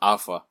 Oh,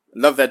 Alpha.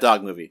 Love that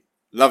dog movie.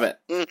 Love it.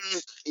 Mm-hmm.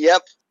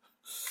 Yep.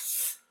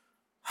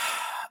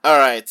 All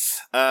right.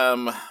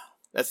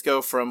 Let's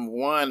go from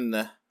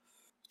one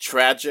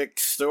tragic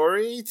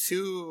story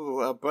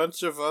to a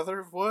bunch of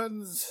other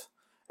ones.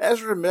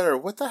 Ezra Miller,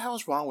 what the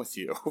hell's wrong with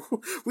you?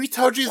 We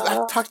told you,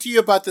 I talked to you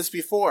about this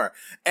before,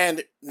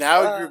 and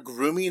now you're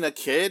grooming a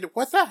kid?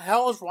 What the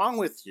hell is wrong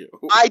with you?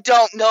 I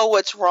don't know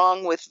what's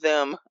wrong with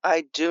them.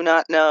 I do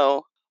not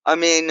know. I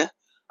mean,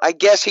 I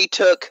guess he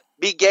took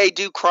Be Gay,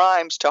 Do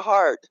Crimes to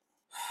heart.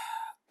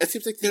 It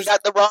seems like there's...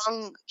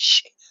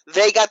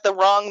 They got the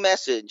wrong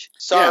message.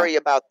 Sorry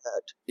about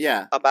that.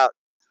 Yeah. About...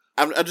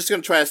 I'm just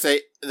going to try to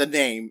say the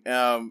name.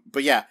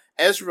 But yeah,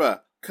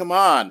 Ezra, come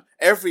on.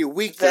 Every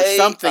week there's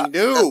something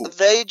new.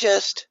 They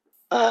just...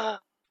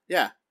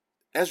 Yeah.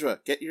 Ezra,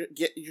 get your...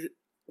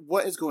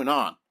 What is going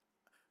on?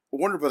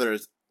 Warner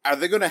Brothers, are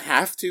they going to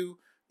have to,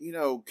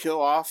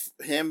 kill off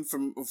him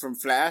from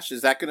Flash?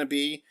 Is that going to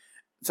be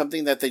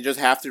something that they just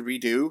have to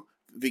redo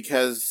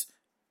because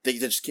they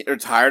just are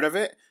tired of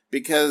it?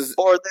 Because...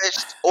 Or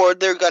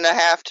they're going to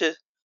have to...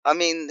 I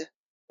mean...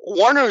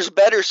 Warner's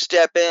better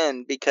step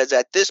in because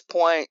at this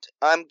point,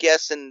 I'm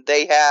guessing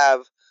they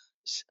have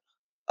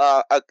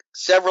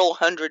several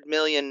 $100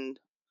 million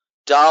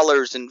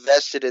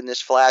invested in this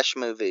Flash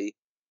movie.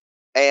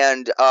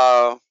 And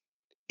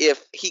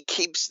if he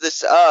keeps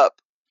this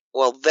up,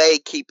 well, they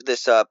keep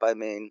this up,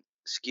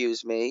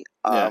 excuse me.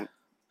 They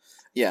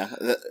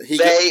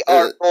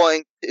are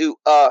going to,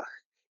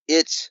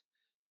 it's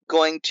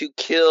going to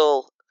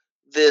kill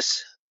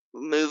this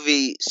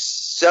movie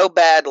so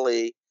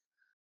badly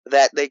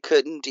that they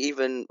couldn't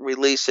even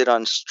release it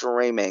on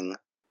streaming.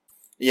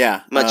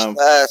 Yeah. Much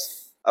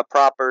less a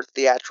proper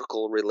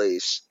theatrical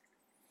release.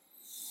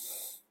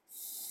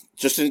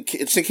 Just in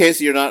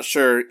case you're not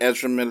sure,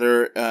 Ezra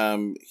Miller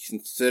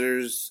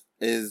considers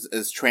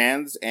is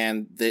trans,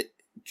 and that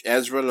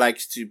Ezra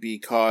likes to be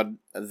called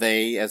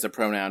they as a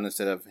pronoun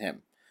instead of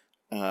him.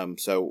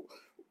 So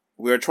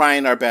we're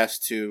trying our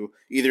best to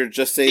either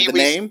just say the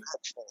name,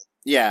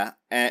 yeah,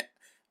 and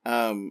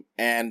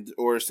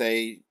or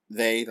say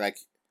they, like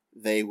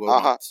they will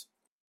not.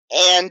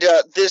 And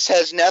this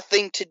has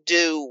nothing to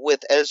do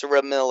with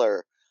Ezra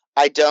Miller.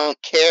 I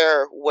don't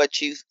care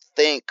what you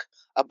think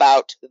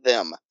about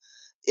them.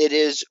 It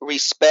is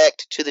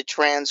respect to the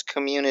trans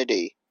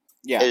community.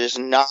 Yeah. It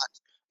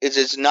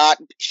is not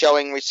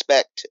showing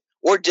respect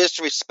or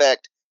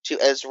disrespect to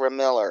Ezra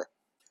Miller.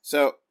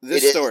 So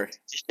this story is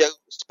to show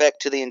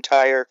respect to the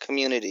entire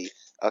community.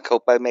 I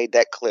hope I made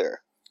that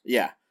clear.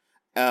 Yeah.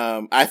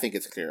 I think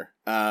it's clear.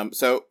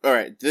 So all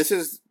right, this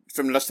is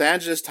from Los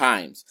Angeles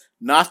Times,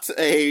 not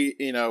a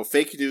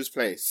fake news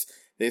place.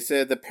 They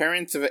said the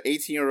parents of an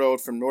 18-year-old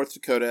from North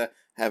Dakota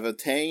have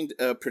obtained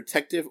a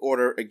protective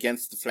order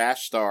against the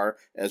Flash star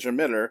Ezra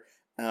Miller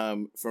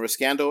for a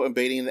scandal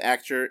invading the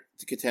actor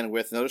to contend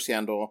with another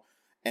scandal,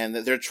 and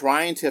that they're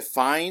trying to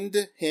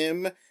find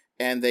him,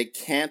 and they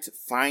can't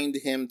find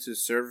him to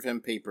serve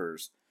him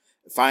papers.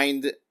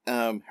 Find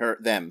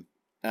them.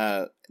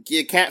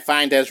 You can't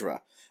find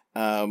Ezra.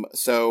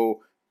 So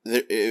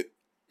there's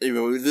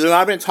a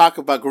lot been talk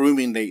about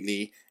grooming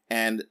lately,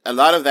 and a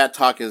lot of that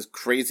talk is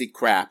crazy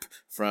crap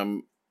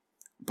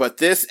but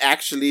this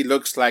actually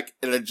looks like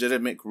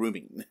illegitimate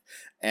grooming,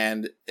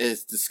 and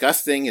it's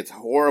disgusting, it's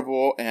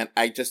horrible, and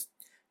I just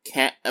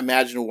can't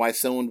imagine why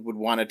someone would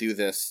want to do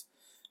this.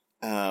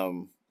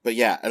 But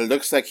yeah, it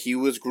looks like he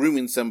was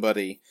grooming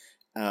somebody,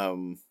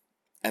 and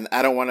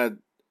I don't want to,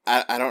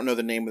 I don't know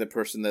the name of the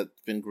person that's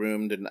been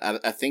groomed, and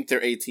I think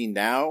they're 18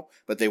 now,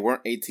 but they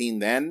weren't 18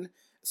 then,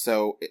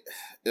 so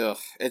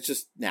it's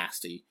just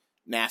nasty.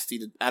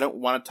 I don't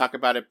want to talk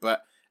about it,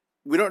 but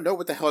we don't know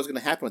what the hell is going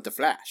to happen with the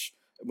Flash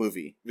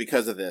movie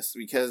because of this.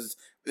 Because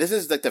this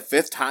is like the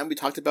 5th time we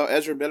talked about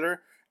Ezra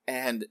Miller,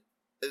 and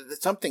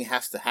something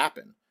has to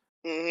happen.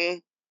 Mm-hmm.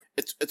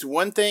 It's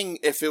one thing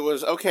if it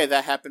was, okay,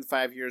 that happened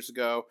 5 years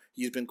ago,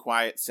 he's been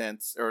quiet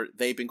since, or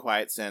they've been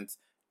quiet since.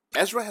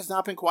 Ezra has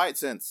not been quiet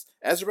since.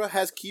 Ezra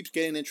keeps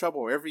getting in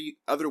trouble every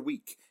other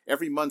week.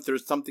 Every month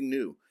there's something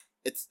new.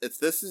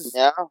 This is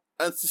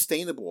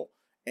unsustainable,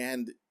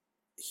 and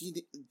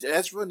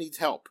Ezra needs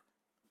help.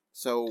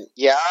 So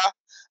yeah,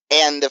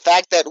 and the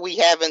fact that we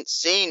haven't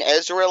seen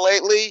Ezra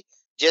lately,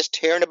 just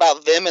hearing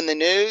about them in the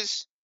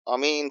news, I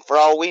mean, for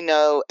all we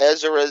know,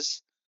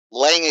 Ezra's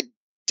laying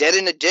dead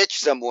in a ditch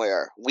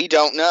somewhere. We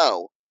don't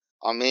know.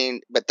 I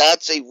mean, but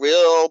that's a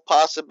real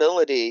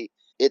possibility.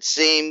 It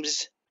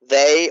seems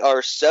they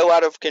are so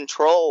out of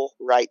control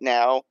right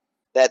now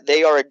that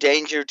they are a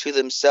danger to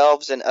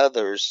themselves and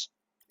others.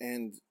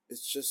 And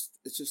it's just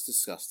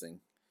disgusting.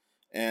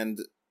 And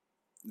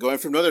going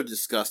from another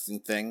disgusting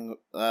thing,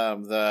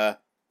 the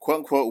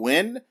quote-unquote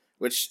win,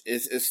 which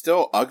is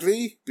still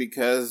ugly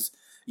because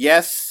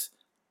yes,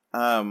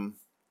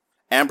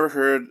 Amber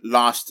Heard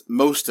lost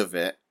most of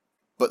it,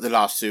 but the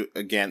lawsuit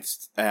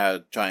against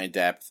Johnny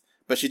Depp.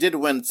 But she did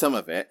win some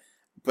of it.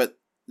 But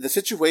the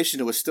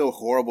situation was still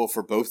horrible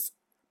for both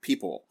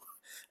people.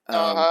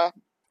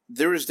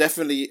 There was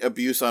definitely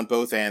abuse on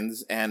both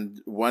ends,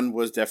 and one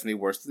was definitely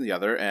worse than the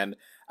other. And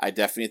I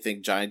definitely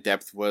think Johnny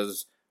Depp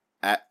was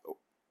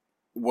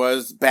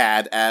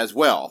bad as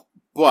well.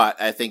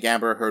 But I think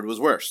Amber Heard was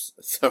worse.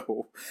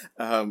 So,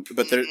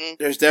 but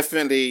there's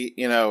definitely,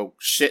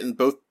 shit in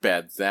both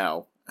beds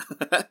now.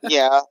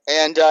 Yeah,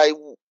 and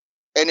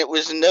it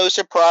was no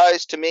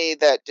surprise to me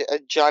that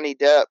Johnny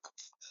Depp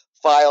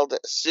filed a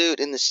suit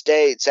in the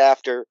States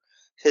after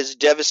his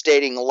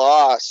devastating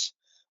loss,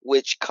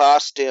 which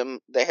cost him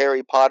the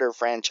Harry Potter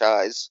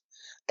franchise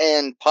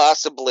and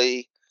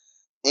possibly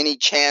any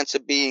chance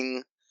of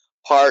being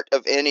part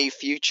of any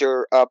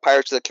future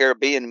Pirates of the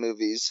Caribbean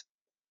movies.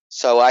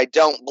 So I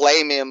don't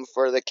blame him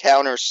for the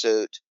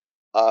countersuit.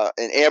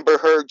 And Amber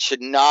Heard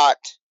should not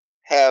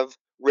have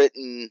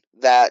written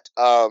that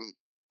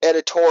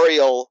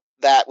editorial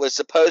that was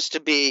supposed to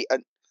be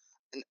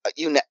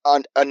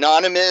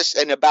anonymous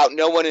and about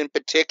no one in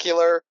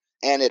particular,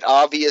 and it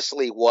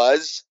obviously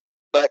was.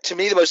 But to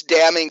me, the most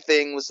damning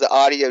thing was the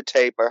audio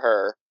tape of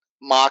her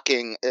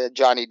mocking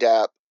Johnny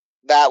Depp.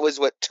 That was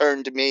what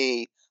turned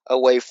me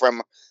away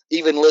from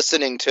even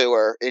listening to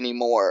her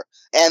anymore.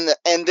 And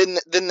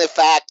then the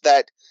fact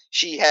that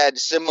she had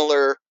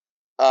similar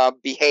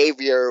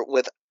behavior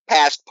with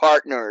past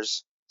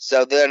partners.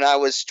 So then I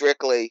was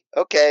strictly,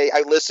 okay,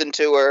 I listened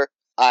to her.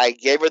 I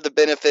gave her the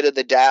benefit of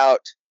the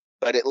doubt,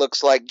 but it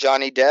looks like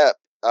Johnny Depp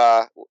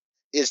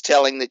is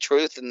telling the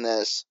truth in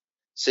this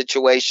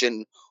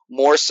situation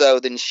more so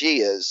than she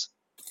is.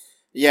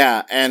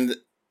 Yeah, and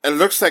it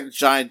looks like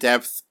Johnny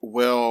Depp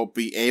will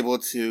be able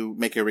to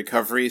make a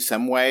recovery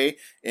some way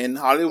in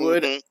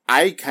Hollywood. Mm-hmm.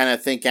 I kind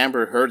of think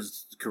Amber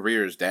Heard's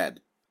career is dead,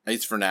 at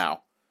least for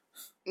now.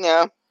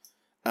 Yeah.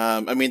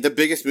 I mean, the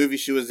biggest movie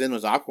she was in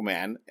was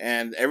Aquaman,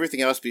 and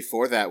everything else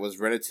before that was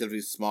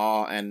relatively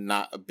small and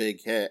not a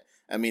big hit.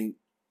 I mean,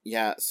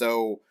 yeah,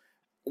 so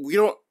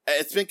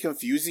it's been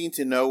confusing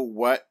to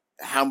know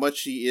how much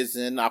she is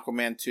in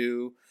Aquaman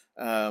 2,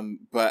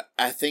 but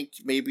I think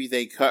maybe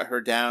they cut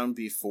her down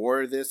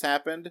before this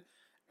happened,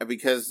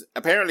 because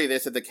apparently they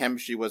said the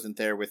chemistry wasn't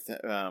there with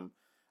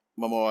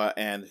Momoa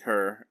and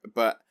her,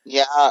 but...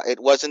 Yeah, it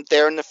wasn't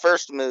there in the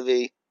first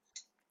movie.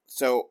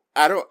 So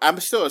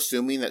I'm still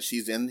assuming that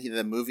she's in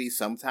the movie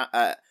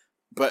sometime,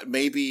 but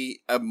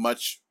maybe a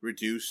much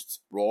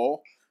reduced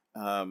role.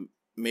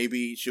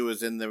 Maybe she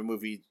was in the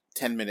movie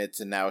 10 minutes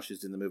and now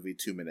she's in the movie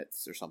 2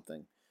 minutes or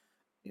something.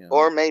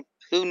 Or maybe,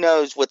 who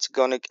knows what's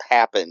going to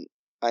happen.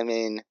 I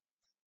mean,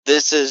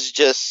 this is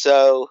just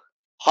so...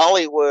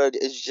 Hollywood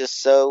is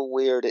just so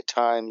weird at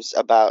times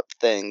about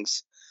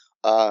things.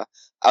 I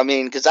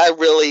mean, because I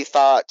really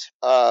thought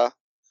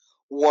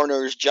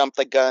Warner's jumped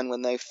the gun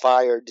when they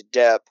fired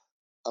Depp.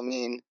 I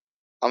mean,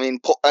 and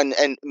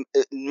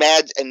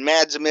Mads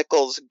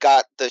Mikkelsen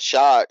got the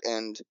shot,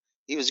 and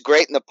he was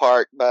great in the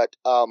part, but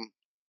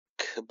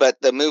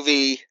the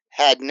movie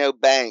had no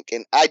bank,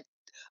 and I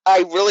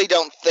really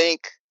don't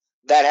think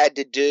that had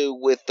to do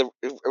with the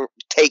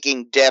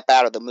taking Depp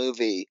out of the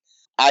movie.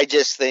 I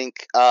just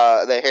think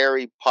the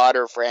Harry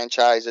Potter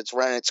franchise, it's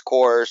run its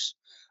course,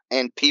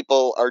 and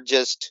people are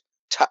just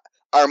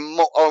are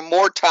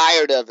more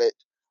tired of it.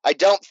 I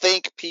don't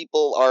think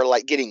people are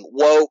like getting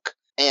woke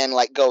and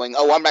like going,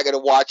 oh, I'm not going to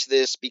watch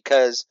this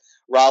because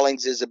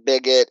Rawlings is a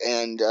bigot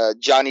and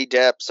Johnny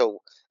Depp,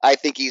 so I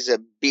think he's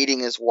beating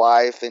his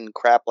wife and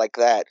crap like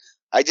that.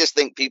 I just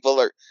think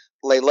people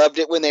they loved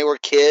it when they were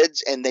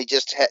kids, and they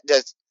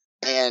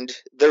and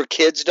their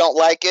kids don't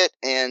like it,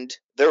 and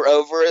they're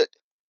over it.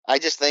 I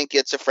just think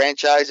it's a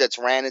franchise that's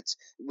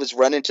was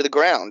run into the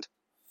ground.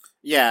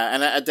 Yeah,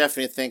 and I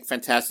definitely think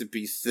Fantastic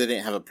Beasts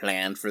didn't have a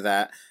plan for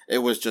that. It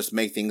was just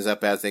make things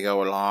up as they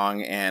go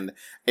along, and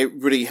it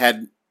really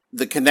had...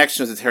 The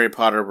connections with Harry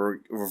Potter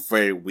were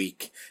very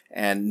weak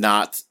and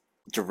not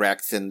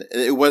direct, and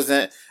it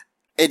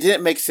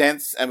didn't make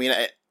sense. I mean,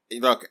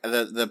 look,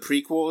 the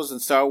prequels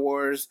and Star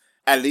Wars,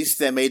 at least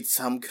they made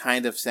some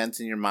kind of sense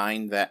in your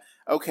mind that,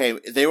 okay,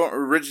 they weren't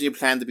originally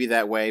planned to be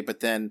that way, but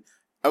then,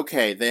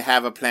 okay, they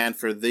have a plan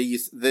for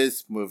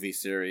this movie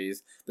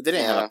series, but they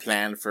didn't have a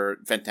plan for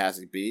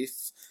Fantastic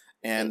Beasts.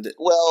 And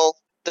well,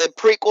 the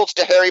prequels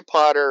to Harry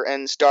Potter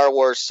and Star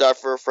Wars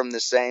suffer from the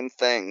same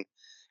thing.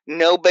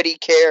 Nobody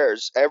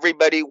cares.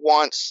 Everybody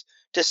wants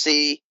to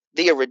see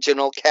the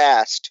original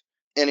cast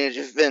in an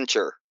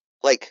adventure.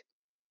 Like,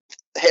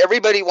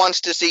 everybody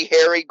wants to see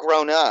Harry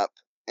grown up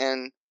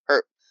and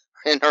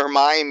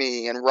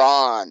Hermione and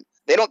Ron.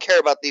 They don't care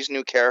about these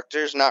new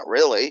characters, not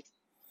really.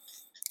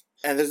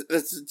 And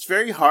it's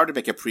very hard to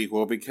make a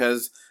prequel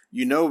because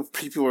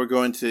people are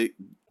going to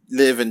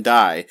live and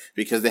die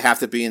because they have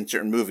to be in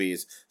certain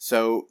movies.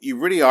 So you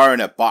really are in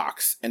a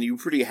box, and you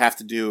really have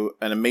to do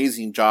an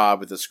amazing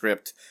job with the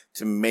script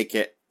to make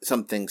it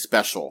something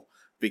special.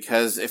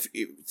 because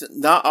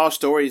not all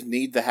stories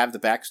need to have the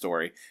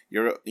backstory.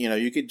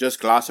 You could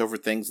just gloss over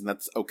things and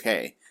that's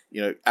okay.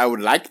 I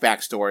would like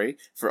backstory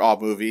for all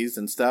movies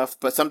and stuff,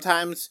 but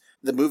sometimes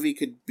the movie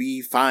could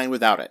be fine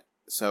without it.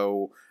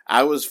 So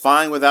I was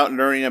fine without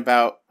learning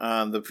about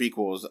the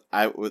prequels.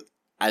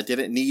 I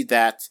didn't need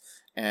that,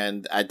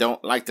 and I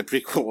don't like the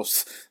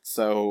prequels.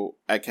 So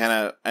I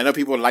know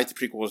people like the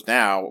prequels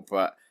now,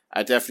 but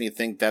I definitely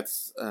think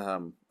that's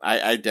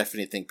I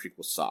definitely think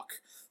prequels suck.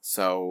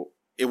 So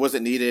it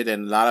wasn't needed,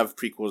 and a lot of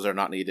prequels are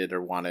not needed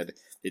or wanted.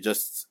 They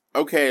just,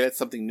 okay, that's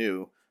something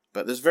new.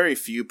 But there's very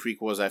few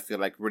prequels I feel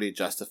like really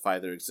justify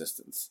their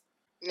existence.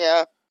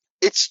 Yeah,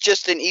 it's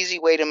just an easy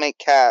way to make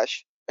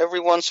cash.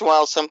 Every once in a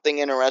while, something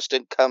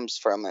interesting comes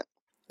from it.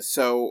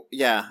 So,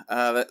 yeah,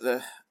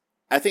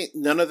 I think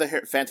none of the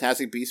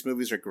Fantastic Beasts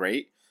movies are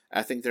great.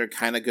 I think they're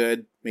kind of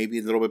good, maybe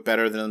a little bit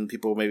better than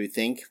people maybe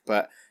think,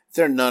 but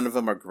none of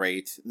them are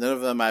great. None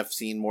of them I've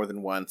seen more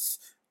than once,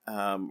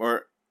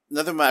 or none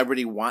of them I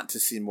really want to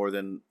see more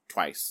than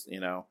twice,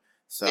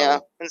 So yeah,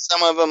 and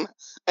some of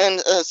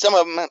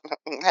them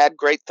had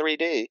great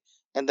 3D,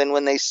 and then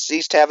when they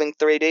ceased having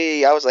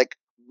 3D, I was like,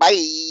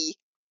 bye.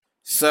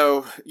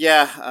 So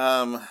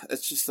yeah,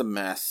 it's just a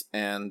mess,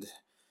 and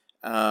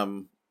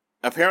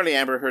apparently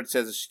Amber Heard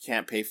says that she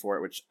can't pay for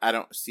it, which I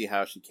don't see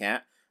how she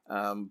can't.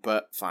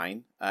 But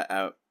fine,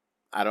 I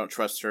don't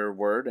trust her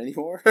word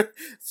anymore.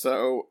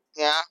 So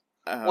yeah,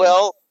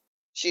 well,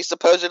 she's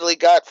supposedly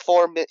got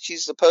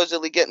She's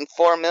supposedly getting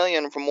 $4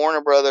 million from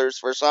Warner Brothers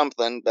for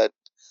something, but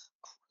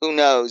who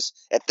knows?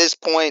 At this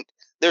point,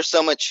 there's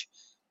so much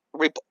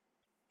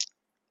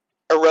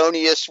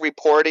erroneous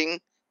reporting,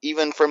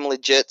 even from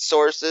legit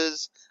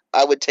sources.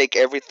 I would take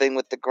everything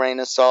with a grain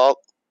of salt.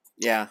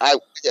 Yeah.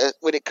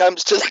 When it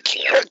comes to the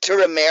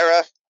character of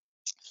Mara,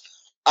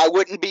 I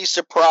wouldn't be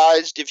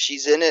surprised if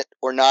she's in it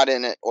or not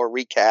in it or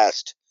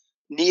recast.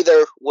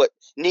 Neither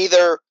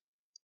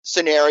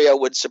scenario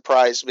would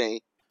surprise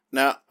me.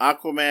 Now,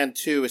 Aquaman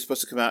 2 is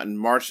supposed to come out in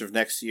March of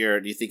next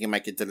year. Do you think it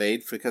might get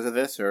delayed because of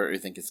this, or do you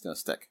think it's going to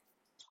stick?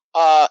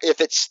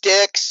 If it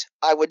sticks,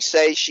 I would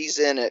say she's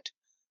in it.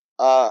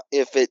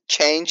 If it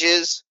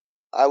changes,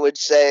 I would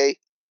say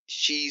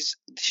she's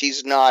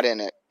not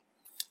in it.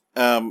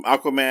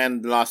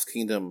 Aquaman Lost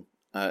Kingdom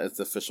is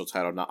the official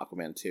title, not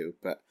Aquaman 2,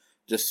 but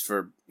just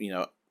for,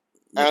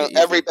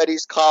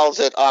 everybody's calls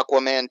it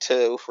Aquaman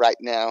 2 right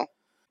now.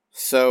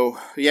 So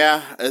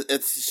yeah,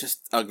 it's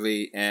just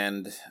ugly,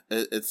 and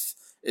it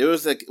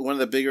was like one of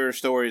the bigger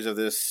stories of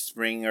this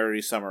spring,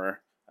 early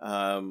summer.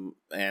 And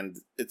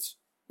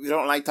we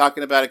don't like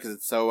talking about it because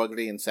it's so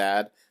ugly and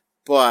sad,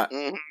 but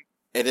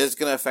it is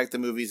going to affect the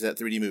movies at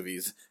 3D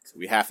movies, so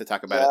we have to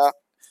talk about it.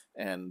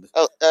 And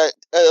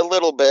a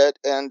little bit,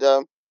 and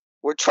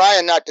we're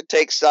trying not to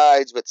take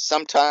sides, but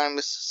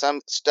sometimes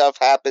some stuff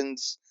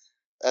happens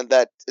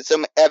that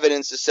some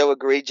evidence is so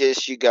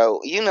egregious, you go,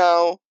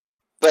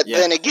 But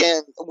then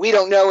again, we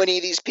don't know any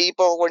of these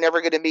people. We're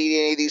never going to meet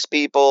any of these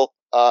people.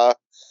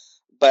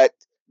 But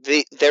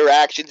their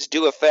actions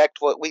do affect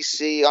what we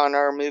see on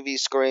our movie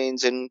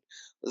screens, and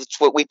it's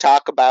what we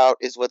talk about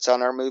is what's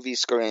on our movie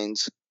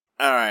screens.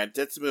 All right,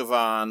 let's move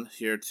on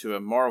here to a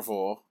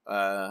Marvel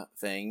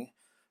thing.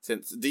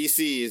 Since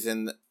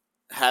DC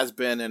has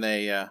been in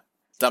a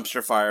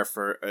dumpster fire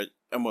for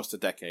almost a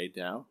decade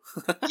now.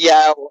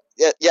 yeah,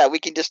 we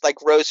can just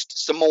like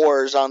roast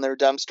s'mores on their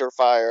dumpster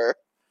fire.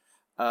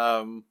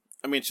 I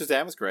mean,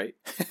 Shazam was great.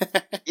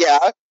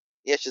 yeah,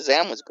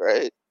 Shazam was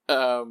great.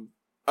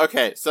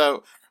 Okay,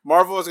 so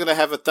Marvel is going to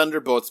have a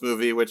Thunderbolts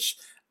movie, which,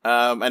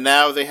 and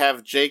now they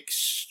have Jake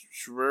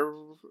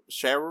Schreier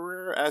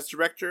as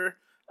director.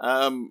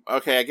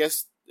 Okay, I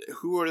guess,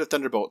 who are the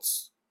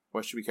Thunderbolts?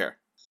 Why should we care?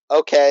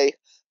 Okay,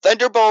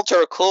 Thunderbolts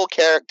are a cool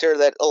character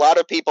that a lot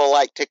of people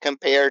like to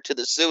compare to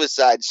the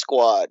Suicide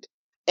Squad.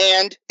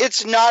 And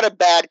it's not a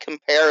bad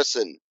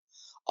comparison.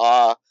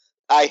 I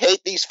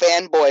hate these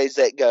fanboys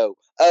that go,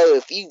 "Oh,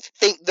 if you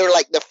think they're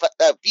like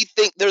if you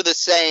think they're the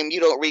same, you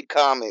don't read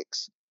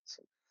comics."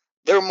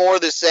 They're more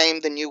the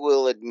same than you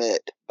will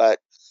admit, but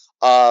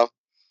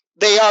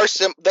they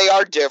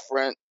are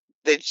different.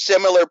 They're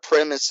similar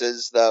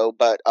premises though,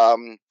 but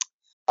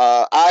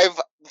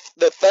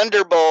the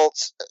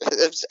Thunderbolts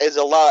is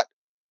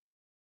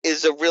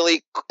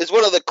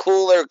one of the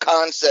cooler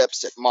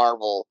concepts at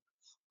Marvel.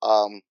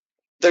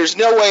 There's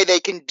no way they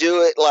can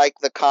do it like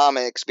the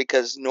comics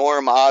because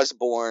Norm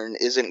Osborn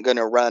isn't going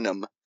to run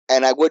them,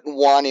 and I wouldn't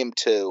want him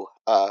to.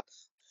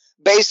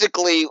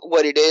 Basically,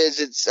 what it is,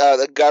 it's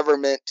the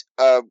government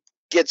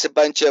gets a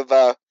bunch of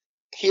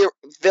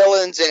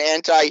villains and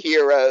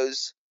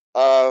anti-heroes,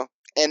 and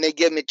they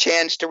give them a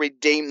chance to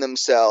redeem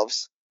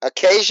themselves.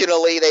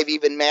 Occasionally, they've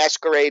even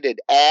masqueraded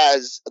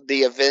as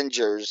the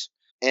Avengers,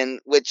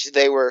 in which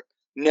they were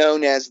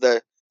known as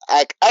the...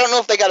 I don't know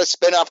if they got a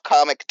spin-off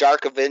comic,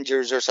 Dark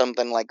Avengers or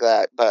something like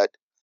that, but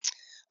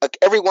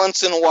every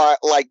once in a while,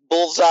 like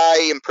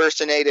Bullseye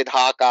impersonated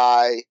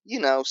Hawkeye,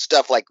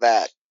 stuff like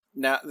that.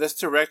 Now, this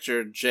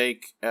director,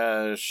 Jake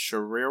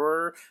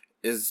Schreier,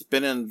 has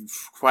been in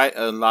quite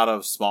a lot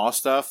of small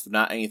stuff,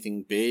 not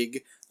anything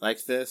big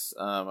like this.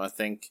 I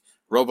think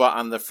Robot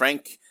on the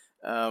Frank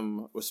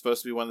was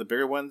supposed to be one of the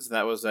bigger ones.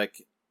 That was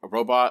like a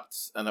robot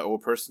and an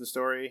old person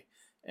story,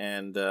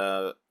 and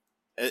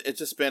it's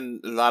just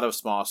been a lot of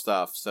small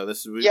stuff. So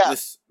this would be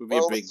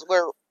a big.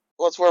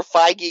 It's where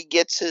Feige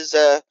gets his.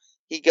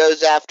 He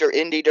goes after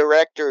indie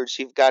directors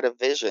who've got a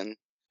vision,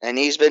 and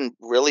he's been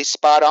really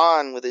spot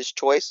on with his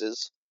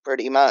choices,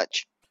 pretty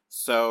much.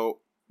 So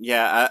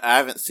yeah, I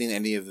haven't seen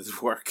any of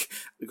this work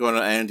going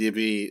on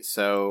IMDb.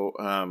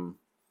 So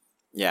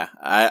yeah,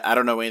 I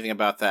don't know anything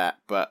about that,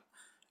 but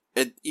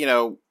it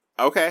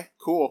okay,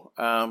 cool.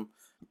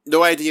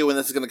 No idea when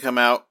this is going to come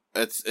out.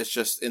 It's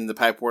just in the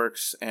pipe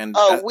works, and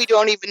we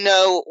don't even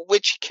know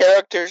which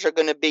characters are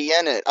going to be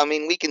in it. I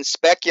mean, we can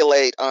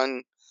speculate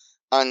on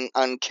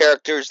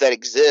characters that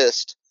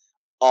exist.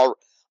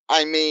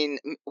 I mean,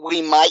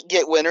 we might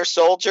get Winter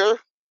Soldier.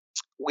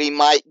 We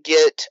might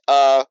get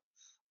the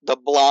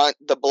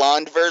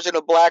blonde version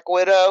of Black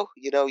Widow.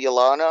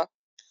 Yelena.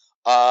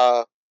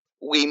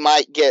 We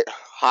might get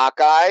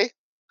Hawkeye.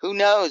 Who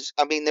knows?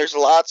 I mean, there's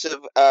lots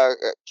of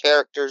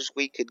characters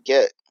we could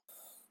get.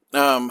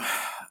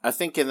 I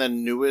think in the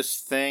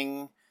newest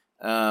thing,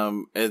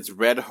 it's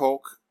Red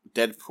Hulk,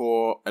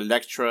 Deadpool,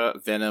 Elektra,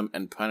 Venom,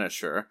 and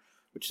Punisher,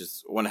 which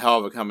is one hell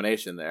of a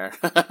combination there.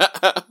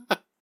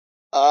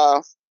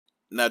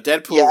 Now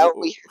Deadpool. Yeah,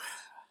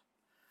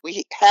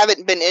 we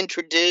haven't been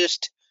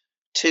introduced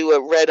to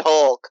a Red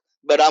Hulk,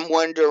 but I'm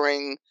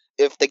wondering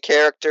if the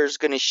character's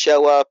going to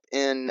show up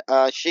in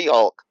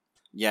She-Hulk.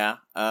 Yeah,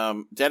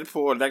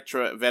 Deadpool,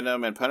 Elektra,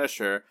 Venom, and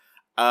Punisher.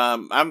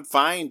 I'm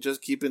fine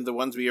just keeping the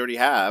ones we already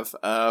have.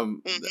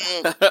 And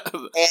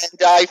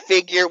I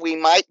figure we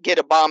might get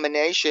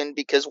Abomination,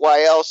 because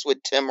why else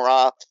would Tim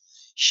Roth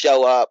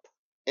show up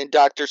in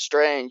Doctor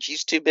Strange?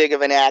 He's too big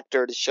of an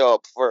actor to show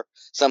up for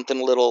something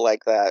little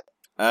like that.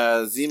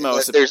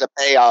 Zemo. There's a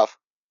payoff.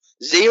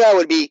 Zemo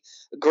would be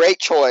a great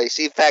choice.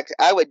 In fact,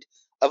 I would,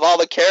 of all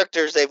the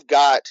characters they've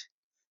got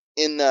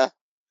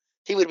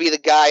he would be the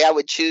guy I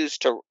would choose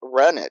to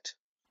run it.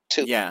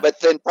 Yeah.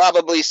 But then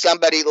probably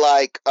somebody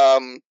like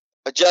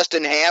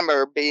Justin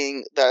Hammer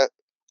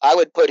I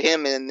would put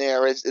him in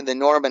there as in the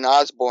Norman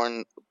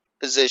Osborn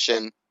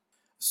position.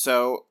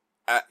 So,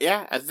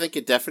 yeah, I think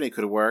it definitely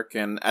could work,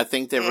 and I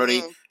think they've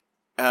already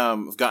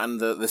gotten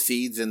the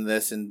seeds in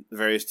this in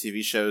various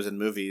TV shows and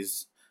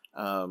movies.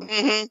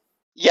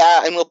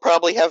 Yeah, and we'll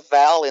probably have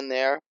Val in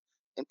there,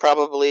 and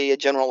probably a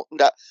General.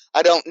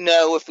 I don't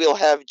know if we'll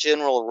have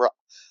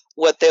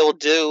what they'll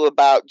do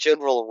about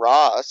General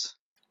Ross.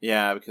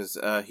 Yeah, because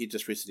he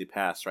just recently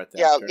passed, right?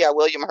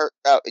 William Hurt.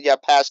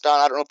 Passed on.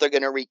 I don't know if they're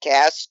going to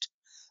recast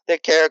the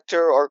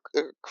character or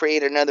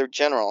create another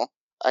general.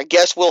 I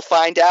guess we'll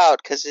find out,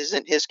 because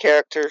isn't his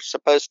character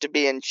supposed to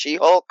be in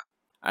She-Hulk?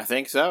 I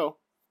think so.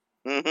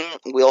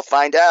 We'll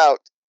find out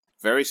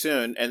very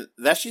soon. And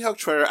that She-Hulk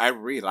trailer I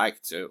really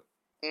liked too.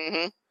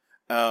 I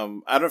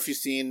don't know if you've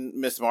seen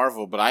Miss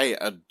Marvel, but I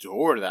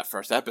adored that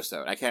first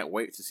episode. I can't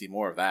wait to see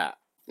more of that.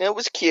 It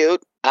was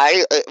cute.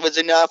 It was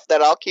enough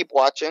that I'll keep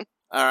watching.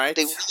 All right.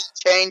 They really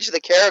changed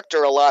the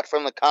character a lot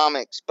from the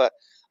comics, but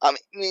I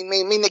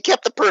mean, they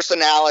kept the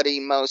personality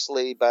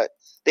mostly, but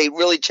they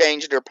really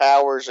changed her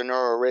powers and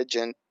her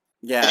origin.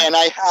 Yeah. And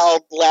I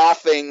howled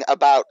laughing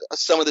about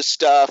some of the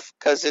stuff,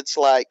 because it's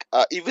like,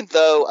 even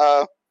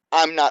though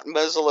I'm not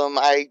Muslim,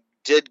 I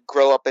did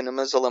grow up in a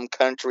Muslim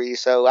country,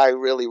 so I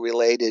really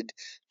related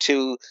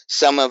to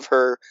some of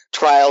her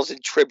trials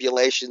and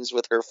tribulations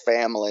with her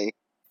family.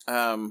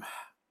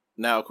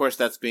 Now, of course,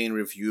 that's being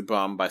review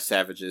bombed by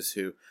savages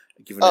who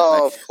are giving it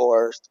of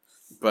course.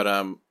 But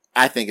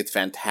I think it's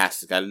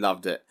fantastic. I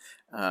loved it.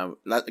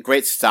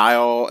 Great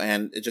style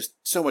and just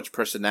so much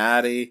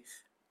personality.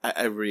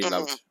 I really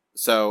loved it.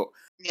 So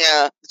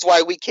yeah, that's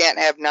why we can't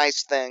have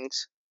nice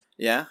things.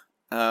 Yeah.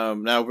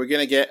 Now we're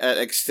gonna get an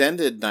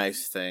extended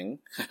nice thing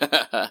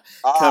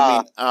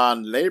coming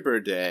on Labor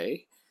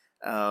Day.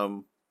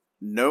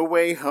 No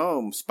Way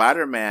Home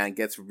Spider-Man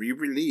gets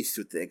re-released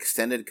with the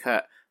extended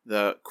cut,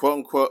 the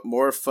quote-unquote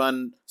more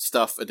fun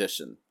stuff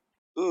edition.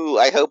 Ooh,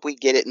 I hope we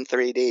get it in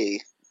 3D.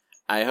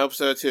 I hope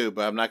so too,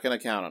 but I'm not going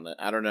to count on it.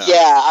 I don't know.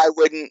 I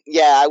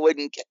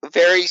wouldn't.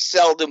 Very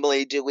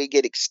seldomly do we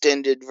get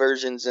extended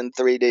versions in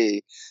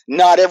 3D.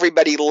 Not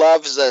everybody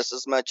loves us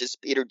as much as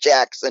Peter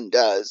Jackson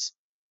does.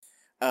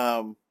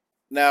 Now,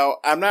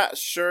 I'm not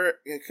sure.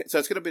 So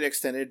it's going to be an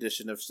extended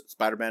edition of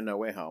Spider-Man No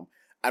Way Home.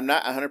 I'm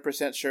not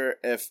 100% sure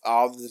if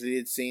all the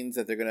deleted scenes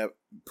that they're going to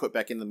put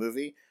back in the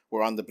movie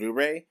were on the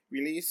Blu-ray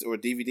release or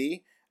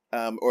DVD,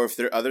 or if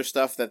there are other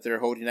stuff that they're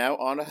holding out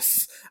on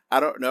us. I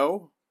don't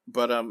know.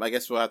 But I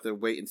guess we'll have to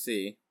wait and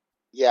see.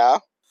 Yeah.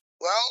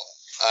 Well,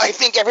 I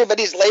think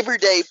everybody's Labor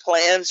Day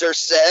plans are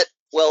set.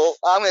 Well,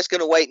 I'm just going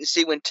to wait and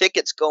see when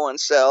tickets go on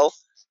sale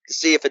to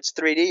see if it's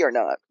 3D or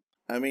not.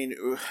 I mean,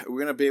 we're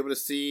going to be able to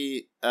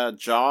see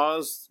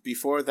Jaws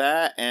before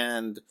that,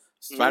 and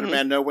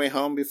Spider-Man No Way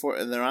Home before,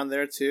 and they're on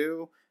there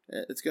too.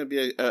 It's going to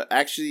be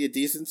actually a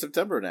decent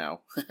September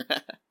now.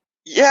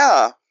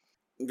 Yeah.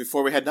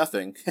 before we had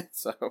nothing.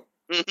 So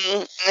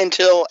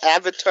until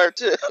Avatar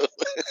 2.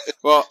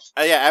 Well,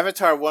 yeah,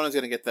 Avatar 1 is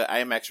going to get the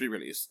IMAX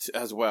re-release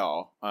as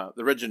well,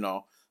 the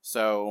original.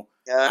 So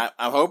Yeah.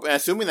 I'm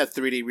assuming that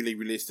 3D really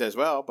released as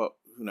well, but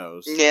who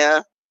knows?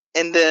 Yeah,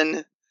 and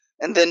then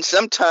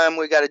sometime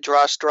we got to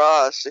draw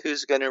straws.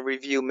 Who's going to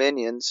review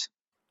Minions?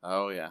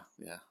 Oh yeah.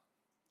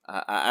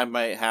 I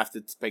might have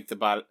to bite the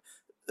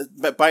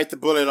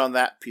bullet on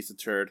that piece of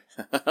turd.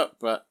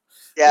 But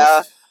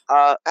yeah,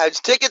 has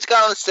tickets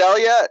gone on sale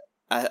yet?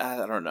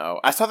 I don't know.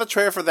 I saw the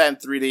trailer for that in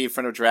 3D in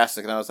front of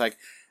Jurassic, and I was like,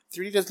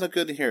 3D doesn't look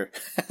good in here.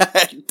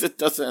 It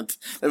doesn't.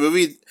 The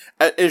movie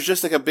is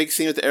just like a big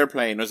scene with the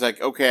airplane. It was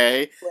like,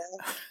 okay. Well,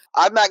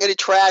 I'm not going to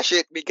trash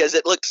it because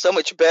it looked so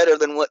much better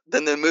than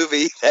the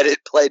movie that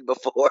it played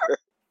before.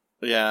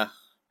 Yeah.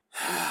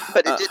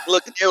 But it didn't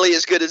look nearly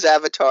as good as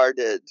Avatar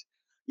did.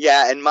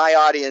 Yeah, and my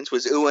audience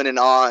was oohing and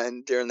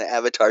ahhing during the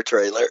Avatar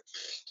trailer.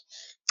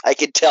 I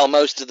could tell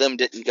most of them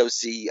didn't go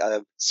see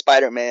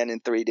Spider-Man in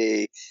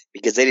 3D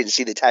because they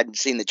hadn't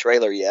seen the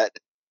trailer yet.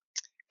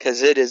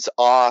 Because it is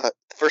the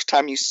first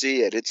time you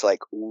see it, it's like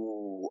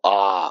ooh,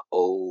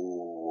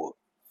 oh.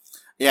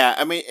 Yeah,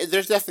 I mean,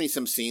 there's definitely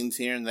some scenes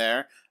here and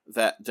there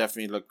that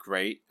definitely look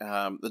great.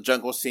 The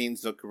jungle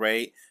scenes look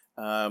great.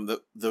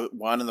 The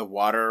one in the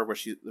water where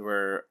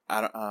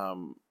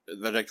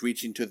they're like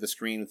reaching to the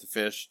screen with the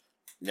fish.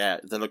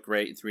 Yeah, they look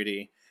great in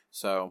 3D.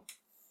 So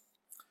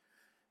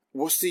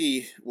we'll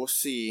see.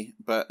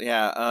 But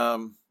yeah,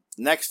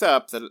 next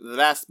up, the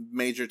last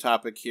major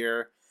topic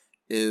here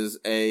is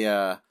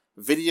a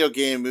video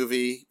game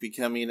movie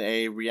becoming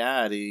a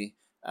reality.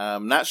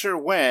 Not sure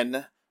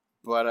when,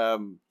 but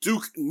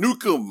Duke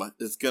Nukem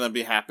is going to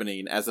be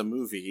happening as a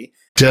movie.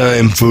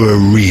 Time for a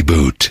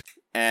reboot.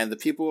 And the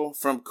people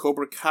from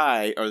Cobra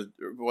Kai are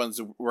the ones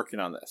working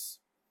on this.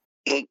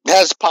 It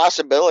has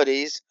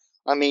possibilities.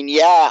 I mean,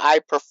 yeah, I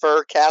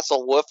prefer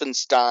Castle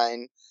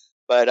Wolfenstein,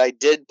 but I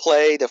did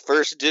play the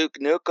first Duke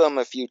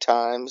Nukem a few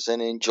times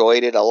and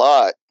enjoyed it a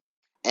lot.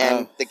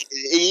 And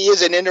he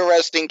is an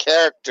interesting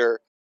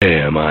character.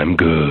 Damn, I'm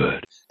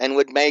good. And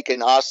would make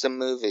an awesome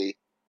movie.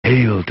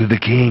 Hail to the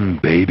king,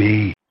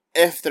 baby.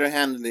 If they're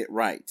handling it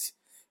right.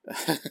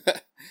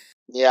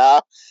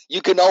 Yeah,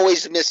 you can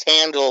always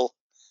mishandle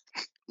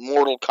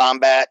Mortal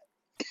Kombat.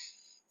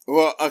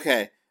 Well,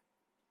 okay.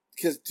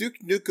 Because Duke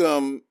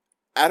Nukem,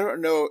 I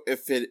don't know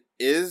if it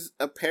is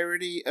a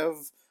parody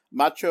of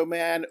Macho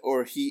Man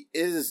or he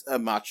is a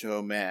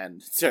Macho Man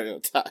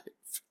stereotype.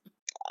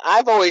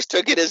 I've always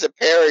took it as a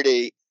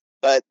parody,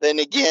 but then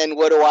again,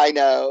 what do I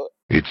know?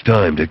 It's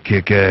time to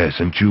kick ass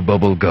and chew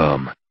bubble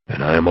gum,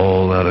 and I'm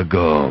all out of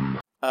gum.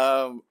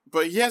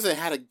 But he hasn't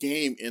had a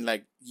game in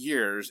like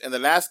years, and the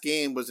last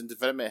game was in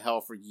development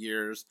hell for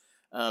years.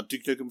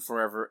 Duke Nukem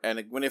Forever,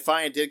 and when it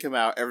finally did come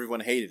out,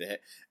 everyone hated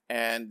it,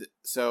 and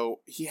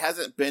so he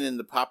hasn't been in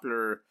the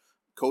popular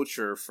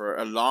culture for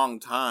a long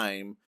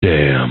time.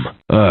 Damn,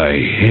 I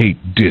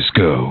hate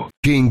disco.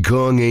 King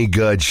Kong ain't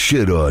got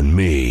shit on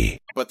me.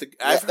 But the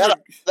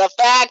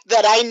fact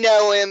that I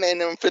know him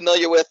and am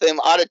familiar with him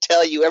ought to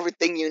tell you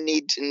everything you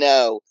need to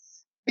know,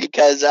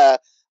 because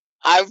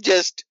I've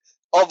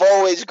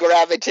always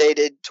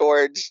gravitated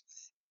towards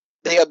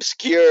the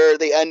obscure,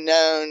 the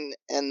unknown,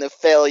 and the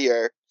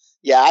failure.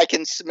 Yeah, I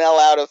can smell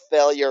out a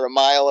failure a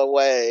mile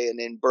away and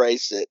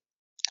embrace it.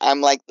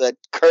 I'm like the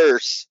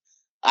curse.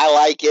 I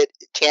like it.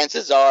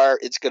 Chances are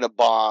it's going to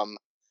bomb.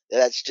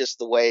 That's just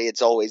the way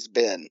it's always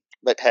been.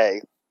 But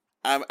hey.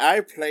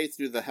 I played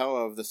through the hell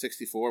of the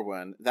 64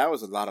 one. That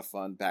was a lot of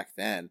fun back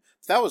then.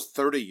 That was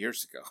 30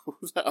 years ago.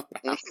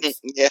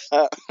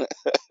 Yeah.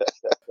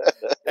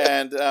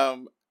 And,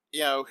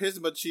 his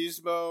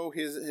machismo,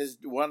 his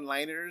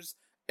one-liners,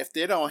 if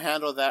they don't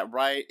handle that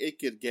right, it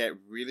could get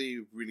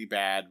really, really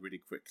bad really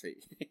quickly.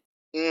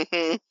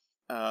 Mm-hmm.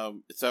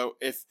 So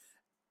if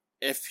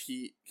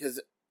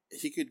because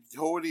he could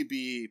totally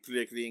be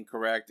politically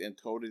incorrect and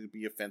totally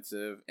be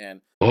offensive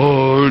and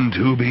born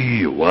to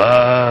be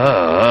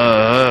wild,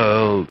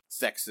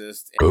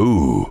 sexist.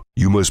 Oh,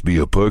 you must be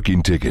a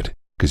parking ticket,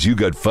 'cause you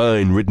got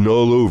fine written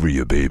all over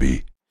you,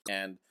 baby.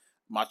 And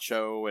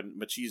macho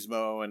and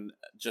machismo and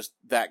just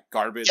that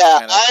garbage.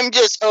 Yeah, I'm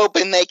just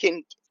hoping they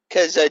can.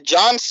 Because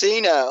John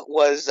Cena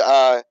was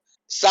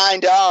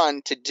signed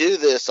on to do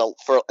this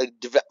for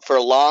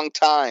a long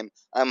time.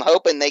 I'm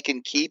hoping they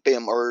can keep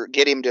him or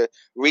get him to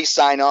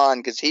re-sign on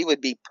because he would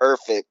be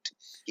perfect.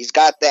 He's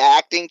got the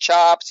acting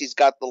chops. He's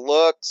got the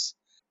looks.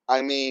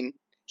 I mean,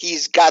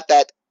 he's got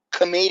that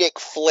comedic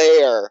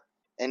flair,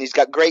 and he's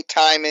got great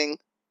timing.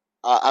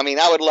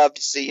 I would love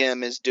to see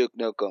him as Duke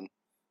Nukem.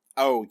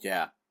 Oh,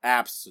 yeah.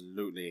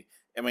 Absolutely.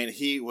 I mean,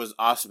 he was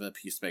awesome in the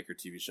Peacemaker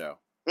TV show.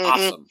 Mm-hmm.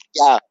 Awesome.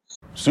 Yeah.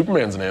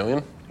 Superman's an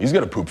alien. He's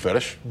got a poop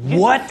fetish.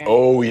 What?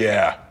 Oh,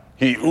 yeah.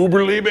 He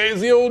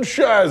uberliebe's the old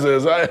shiz,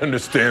 as I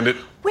understand it.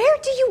 Where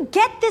do you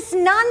get this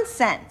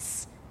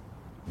nonsense?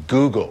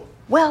 Google.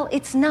 Well,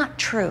 it's not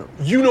true.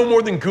 You know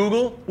more than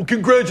Google? Well,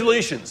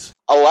 congratulations.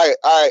 Oh,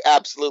 I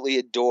absolutely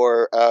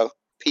adore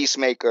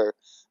Peacemaker.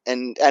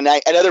 and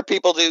other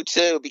people do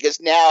too, because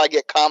now I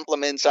get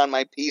compliments on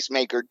my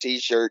Peacemaker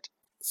T-shirt.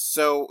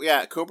 So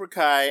yeah, Cobra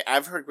Kai.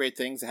 I've heard great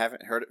things. I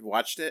haven't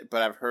watched it,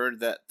 but I've heard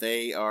that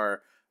they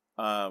are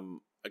a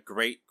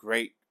great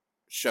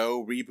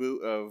show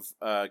reboot of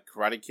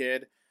Karate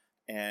Kid,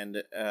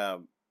 and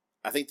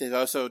I think they've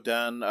also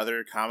done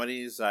other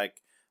comedies like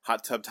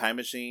Hot Tub Time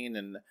Machine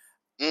and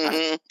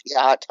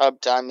Hot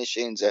Tub Time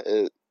Machine's a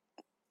hoot.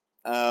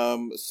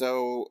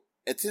 So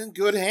it's in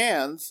good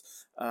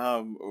hands.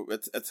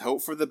 Let's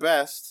hope for the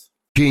best.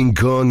 King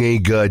Kong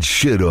ain't got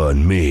shit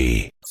on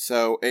me.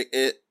 So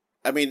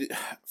I mean,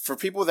 for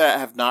people that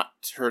have not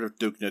heard of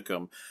Duke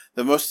Nukem,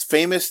 the most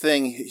famous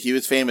thing he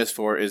was famous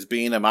for is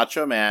being a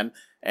macho man,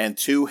 and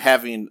 2,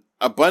 having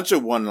a bunch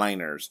of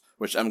one-liners,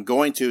 which I'm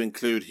going to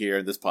include here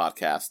in this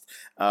podcast.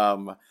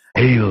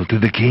 Hail to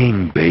the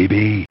king,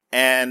 baby.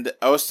 And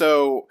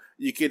also,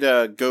 you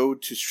could go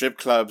to strip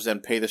clubs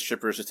and pay the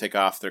strippers to take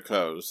off their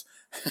clothes.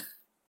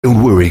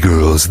 Don't worry,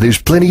 girls. There's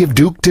plenty of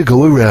Duke to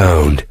go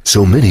around.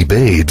 So many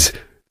babes.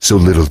 So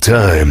little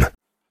time.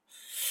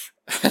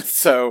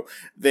 So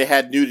they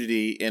had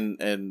nudity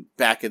in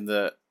back in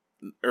the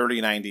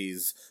early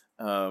 90s,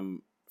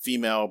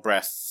 female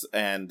breasts,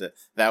 and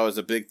that was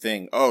a big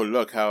thing. Oh,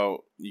 look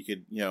how you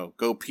could,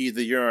 go pee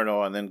the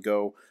urinal and then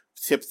go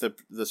tip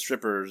the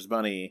strippers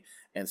money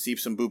and see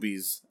some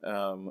boobies.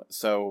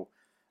 So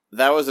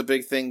that was a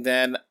big thing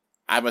then.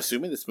 I'm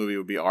assuming this movie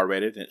would be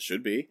R-rated, and it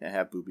should be, and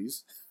have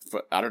boobies,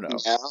 but I don't know.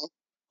 Yeah.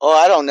 Oh,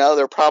 I don't know.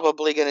 They're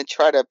probably going to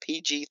try to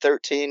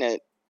PG-13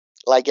 it,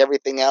 like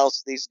everything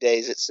else these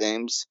days, it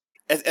seems.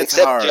 It's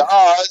except hard.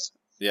 Jaws.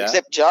 Yeah.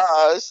 Except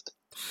Jaws.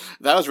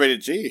 That was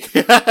rated G.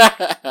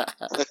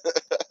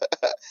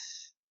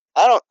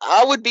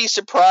 I would be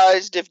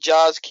surprised if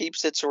Jaws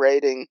keeps its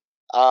rating,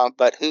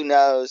 but who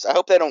knows? I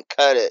hope they don't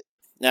cut it.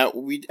 Now,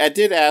 I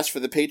did ask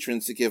for the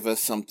patrons to give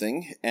us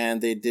something,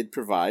 and they did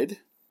provide.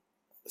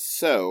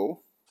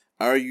 So,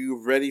 are you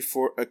ready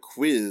for a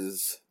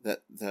quiz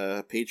that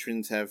the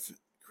patrons have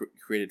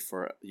created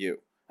for you?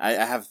 I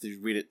have to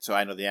read it so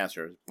I know the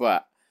answer,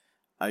 but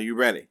are you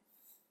ready?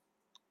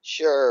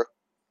 Sure.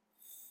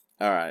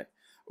 All right.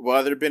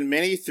 While there have been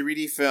many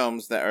 3D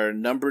films that are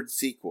numbered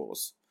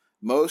sequels,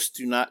 most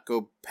do not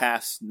go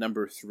past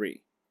number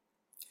 3.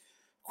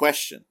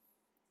 Question.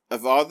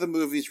 Of all the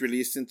movies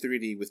released in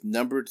 3D with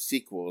numbered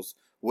sequels,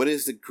 what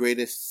is the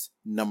greatest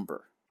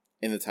number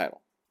in the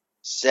title?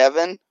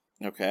 7.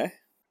 Okay.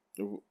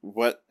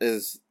 What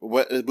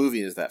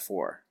movie is that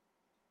for?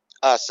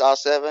 Saw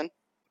 7.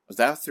 Was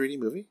that a 3D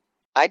movie?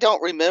 I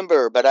don't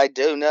remember, but I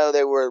do know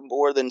there were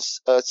more than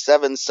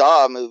 7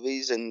 Saw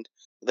movies, and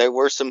there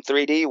were some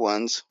 3D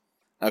ones.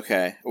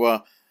 Okay.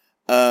 Well,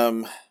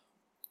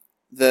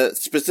 the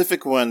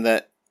specific one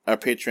that our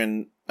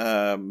patron,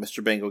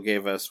 Mr. Bengal,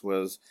 gave us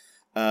was,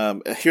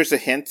 here's a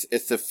hint.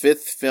 It's the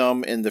 5th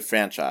film in the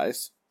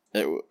franchise.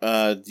 Do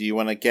you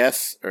want to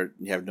guess, or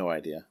you have no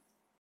idea?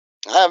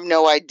 I have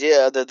no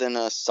idea other than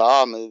a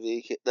Saw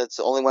movie. That's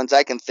the only ones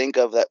I can think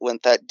of that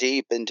went that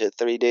deep into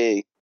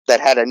 3D, that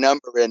had a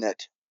number in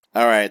it.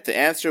 All right. The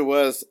answer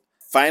was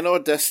Final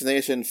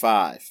Destination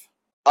 5.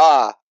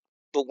 The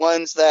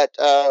ones that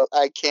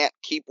I can't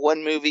keep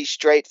one movie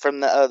straight from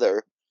the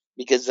other,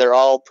 because they're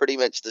all pretty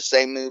much the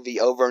same movie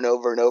over and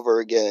over and over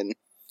again.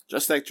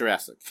 Just like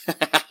Jurassic.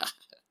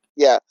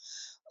 Yeah.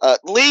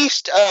 At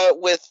least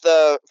with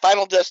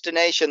Final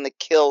Destination, the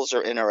kills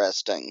are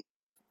interesting.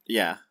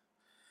 Yeah.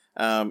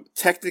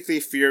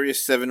 Technically,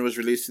 Furious 7 was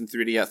released in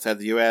 3D outside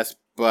the US,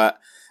 but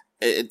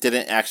it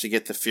didn't actually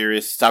get the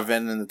Furious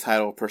 7 in the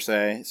title per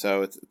se,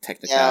 so it's a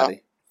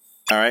technicality.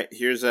 Yeah. All right,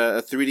 here's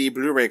a 3D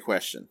Blu-ray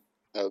question.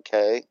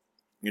 Okay.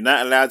 You're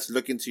not allowed to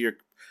look into your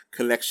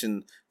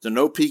collection. There's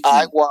no peeking.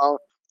 I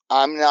won't.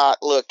 I'm not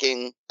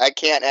looking. I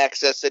can't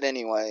access it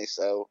anyway,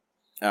 so.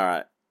 All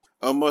right.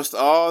 Almost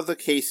all the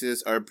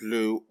cases are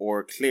blue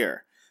or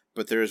clear,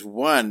 but there is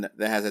one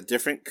that has a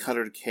different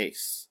colored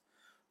case.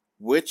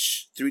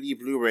 Which 3D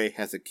Blu-ray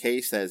has a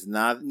case that is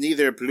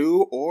neither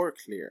blue or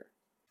clear?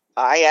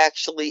 I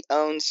actually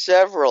own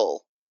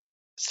several.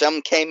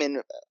 Some came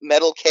in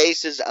metal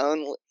cases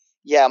only.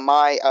 Yeah,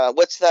 my,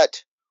 what's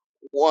that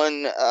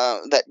one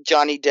that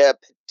Johnny Depp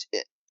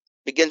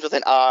begins with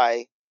an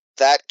I?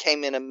 That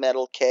came in a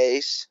metal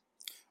case.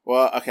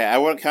 Well, okay, I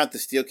won't count the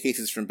steel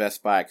cases from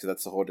Best Buy because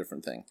that's a whole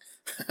different thing.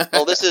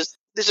 Well, this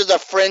is a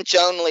French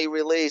only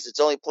release. It's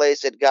the only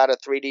place that got a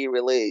 3D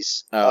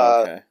release.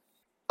 Oh, okay.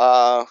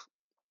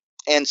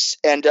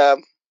 And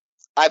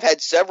I've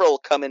had several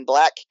come in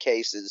black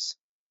cases.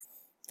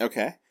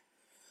 Okay.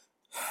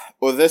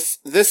 Well, this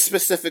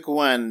specific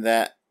one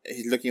that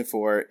he's looking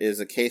for is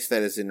a case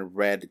that is in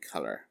red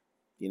color.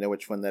 You know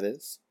which one that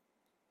is?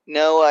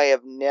 No, I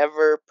have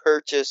never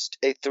purchased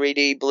a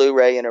 3D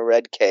Blu-ray in a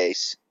red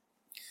case.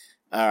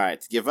 All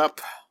right, give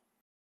up.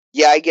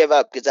 Yeah, I give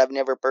up because I've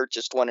never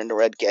purchased one in a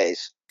red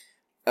case.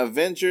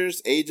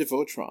 Avengers: Age of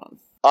Ultron.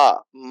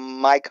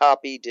 My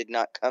copy did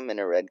not come in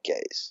a red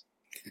case.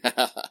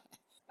 All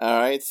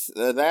right,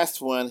 the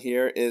last one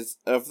here is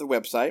of the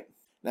website.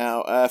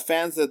 Now,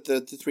 fans of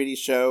the 3D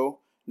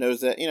show knows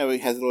that,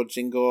 it has a little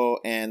jingle,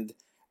 and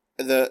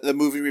the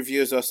movie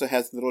reviews also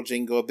has a little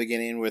jingle at the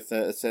beginning with,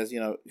 it says,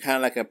 kind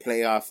of like a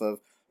play off of,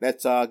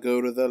 let's all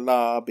go to the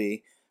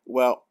lobby.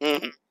 Well,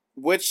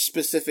 which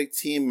specific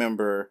team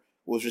member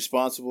was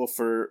responsible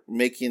for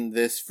making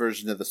this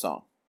version of the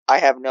song? I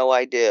have no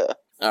idea.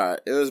 All right,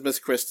 it was Miss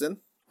Kristen.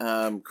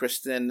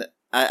 Kristen,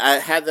 I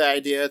had the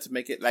idea to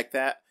make it like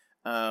that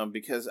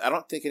because I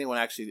don't think anyone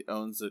actually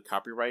owns the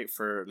copyright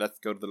for "Let's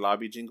Go to the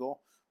Lobby"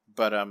 jingle,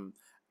 but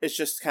it's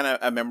just kind of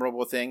a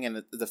memorable thing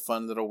and the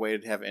fun little way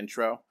to have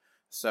intro.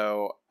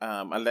 So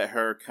I let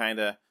her kind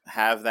of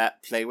have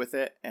that play with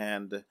it,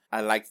 and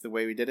I liked the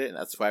way we did it, and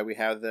that's why we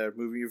have the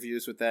movie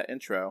reviews with that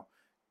intro.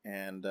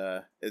 And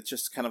it's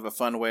just kind of a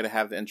fun way to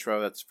have the intro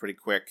that's pretty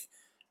quick.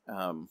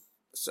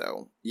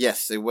 So,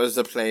 yes, it was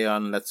a play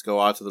on let's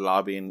go out to the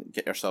lobby and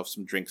get ourselves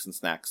some drinks and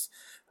snacks.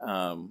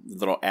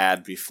 Little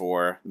ad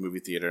before the movie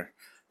theater.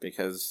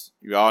 Because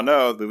you all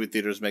know the movie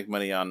theaters make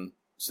money on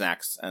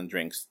snacks and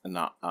drinks and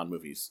not on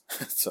movies.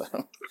 So,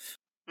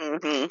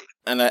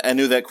 and I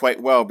knew that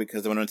quite well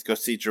because when I went to go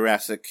see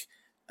Jurassic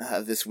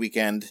this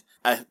weekend,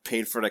 I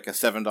paid for like a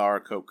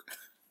 $7 Coke.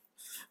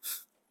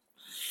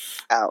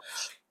 Ouch.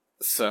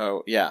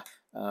 So, yeah.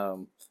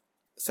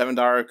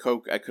 $7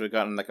 Coke, I could have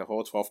gotten like a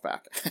whole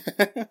 12-pack.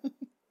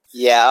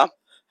 Yeah.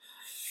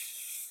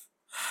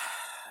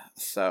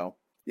 So,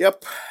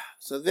 yep.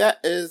 So that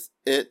is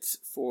it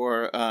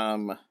for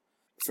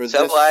this.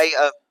 So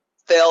I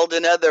failed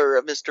another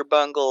of Mr.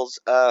 Bungle's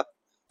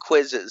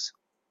quizzes.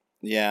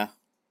 Yeah.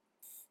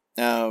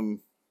 Sorry,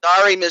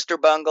 Mr.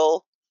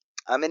 Bungle.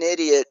 I'm an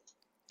idiot.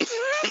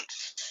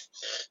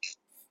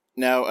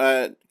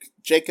 Now,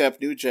 Jacob,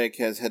 new Jake,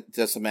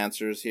 does some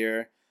answers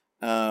here.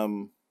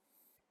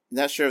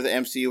 Not sure if the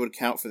MCU would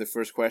count for the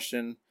first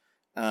question,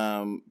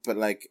 but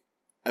like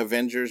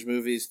Avengers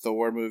movies,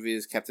 Thor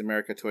movies, Captain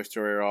America, Toy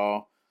Story are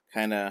all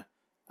kind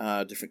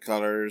of different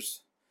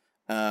colors.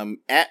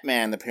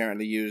 Ant-Man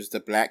apparently used a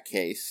black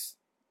case,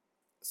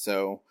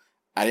 so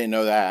I didn't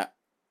know that.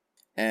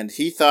 And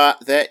he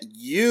thought that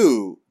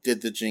you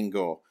did the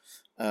jingle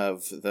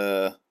of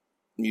the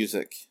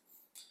music.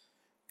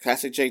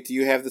 Classic Jake, do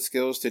you have the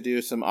skills to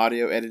do some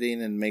audio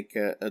editing and make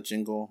a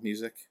jingle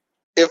music?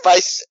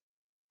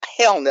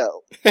 Hell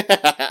no.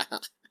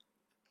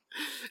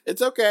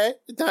 It's okay.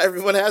 Not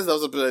everyone has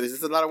those abilities.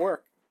 It's a lot of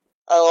work.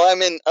 Oh,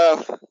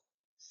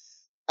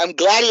 I'm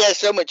glad he has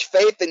so much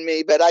faith in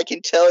me, but I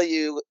can tell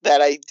you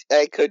that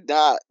I could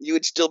not. You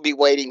would still be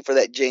waiting for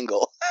that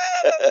jingle.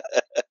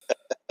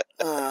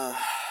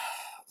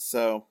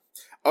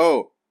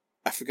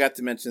 I forgot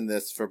to mention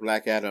this for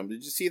Black Adam.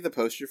 Did you see the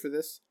poster for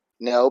this?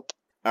 Nope.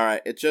 All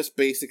right. It just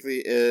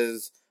basically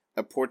is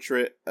a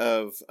portrait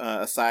of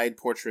a side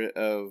portrait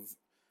of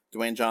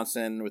Dwayne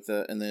Johnson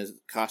in his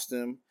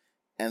costume,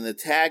 and the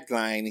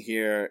tagline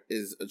here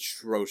is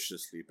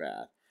atrociously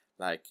bad.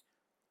 Like,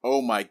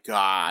 oh my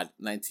god,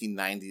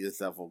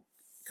 1990s level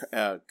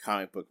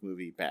comic book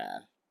movie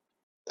bad.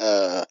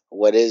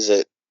 What is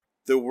it?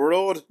 The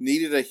world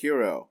needed a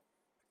hero.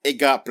 It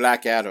got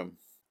Black Adam.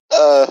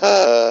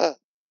 Are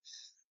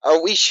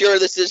we sure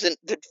this isn't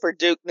for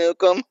Duke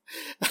Nukem?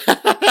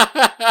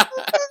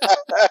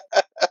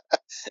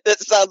 That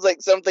sounds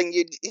like something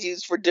you'd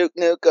use for Duke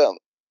Nukem.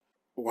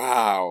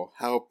 Wow,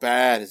 how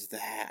bad is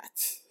that?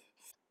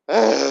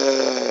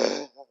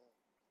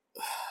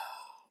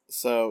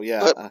 So, yeah.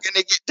 But we're gonna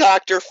get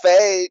Dr.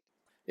 Fate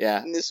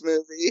in this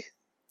movie.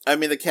 I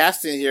mean, the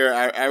casting here,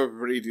 I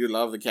really do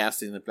love the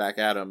casting of Black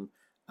Adam.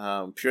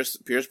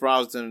 Pierce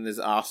Brosnan is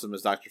awesome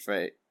as Dr.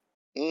 Fate.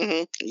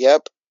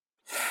 Yep.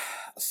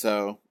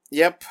 So,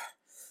 yep.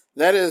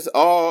 That is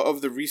all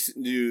of the recent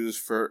news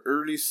for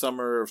early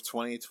summer of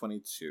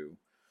 2022.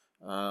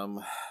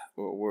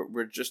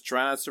 We're just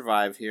trying to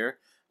survive here.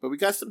 But we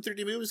got some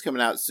 3D movies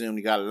coming out soon.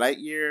 We got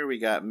Lightyear, we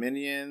got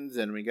Minions,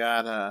 and we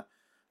got,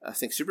 I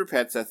think, Super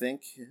Pets,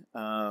 within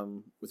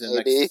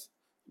the next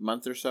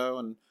month or so.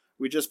 And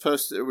we just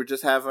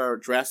have our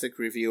Jurassic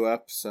review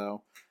up,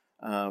 so...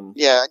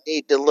 yeah, I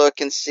need to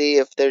look and see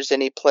if there's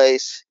any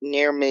place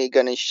near me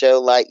going to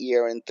show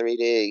Lightyear in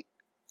 3D.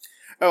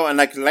 Oh, and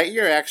like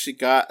Lightyear actually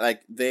got,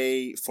 like,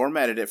 they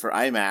formatted it for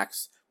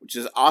IMAX, which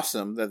is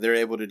awesome that they're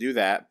able to do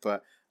that,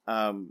 but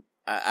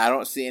I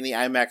don't see any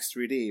IMAX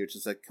 3D, which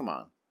is like, come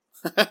on.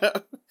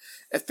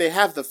 If they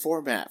have the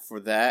format for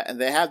that, and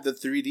they have the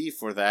 3D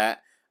for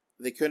that,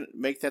 they couldn't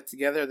make that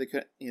together, they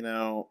couldn't,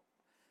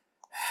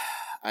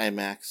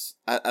 IMAX.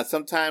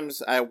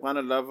 Sometimes I want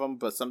to love them,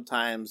 but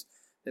sometimes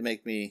they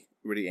make me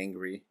really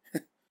angry.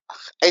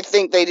 I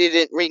think they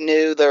didn't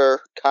renew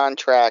their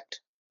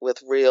contract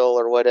with Real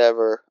or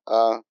whatever,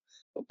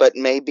 but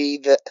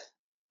maybe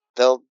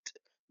they'll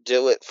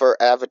do it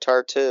for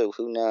Avatar 2.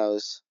 Who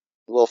knows?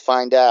 We'll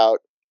find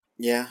out.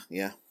 Yeah,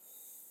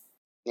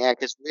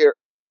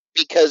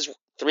 because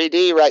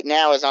 3D right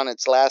now is on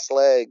its last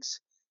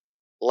legs.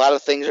 A lot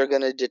of things are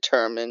going to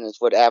determine is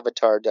what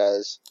Avatar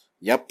does.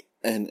 Yep,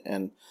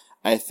 and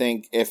I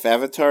think if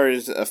Avatar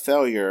is a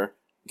failure,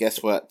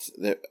 guess what?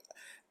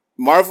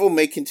 Marvel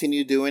may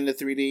continue doing the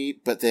 3D,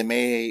 but they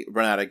may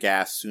run out of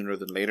gas sooner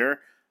than later.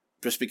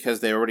 just because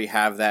they already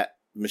have that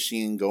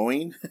machine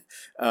going.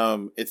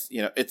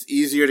 It's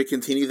easier to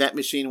continue that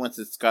machine once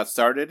it's got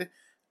started.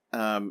 They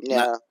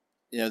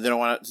don't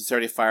want to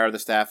necessarily fire the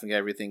staff and get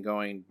everything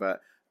going,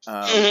 but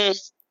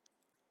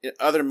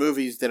other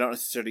movies, they don't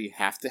necessarily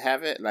have to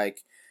have it.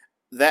 Like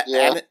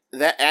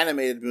that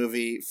animated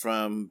movie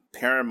from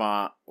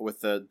Paramount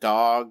with the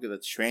dog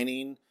that's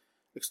training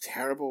looks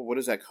terrible. What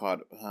is that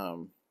called?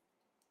 You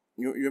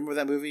remember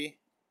that movie?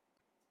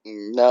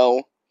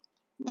 No.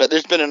 But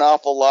there's been an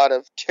awful lot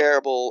of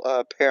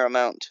terrible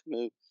Paramount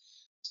movies.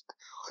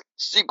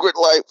 Secret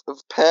Life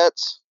of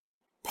Pets.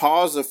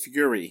 Paws of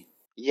Fury.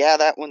 Yeah,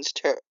 that one's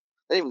terrible.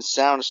 That even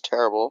sounds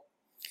terrible.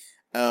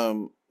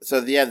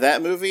 That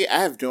movie,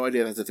 I have no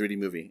idea that's a 3D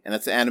movie. And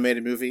that's an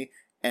animated movie.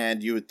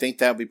 And you would think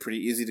that would be pretty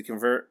easy to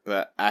convert.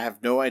 But I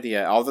have no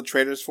idea. All the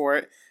trailers for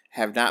it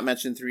have not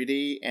mentioned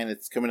 3D. And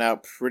it's coming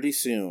out pretty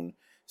soon.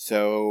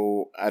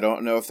 So I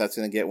don't know if that's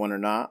going to get one or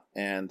not.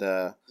 And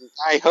I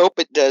hope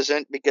it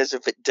doesn't, because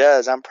if it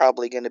does, I'm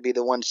probably going to be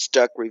the one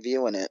stuck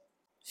reviewing it.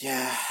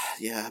 Yeah.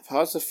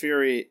 Paws of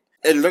Fury.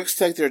 It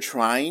looks like they're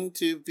trying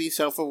to be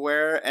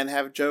self-aware and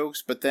have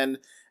jokes, but then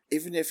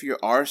even if you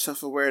are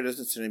self-aware, it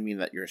doesn't necessarily mean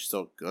that you're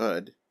still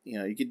good.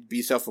 You could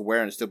be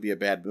self-aware and still be a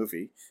bad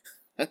movie.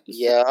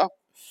 Yeah.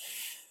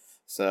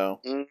 So.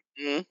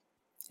 Mm-hmm.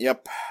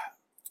 Yep.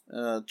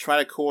 Try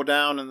to cool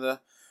down in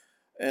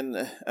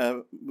the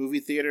movie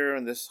theater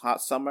in this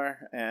hot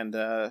summer, and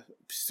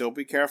still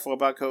be careful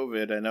about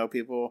COVID. I know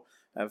people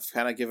have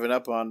kind of given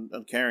up on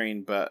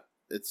caring, but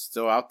it's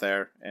still out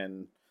there,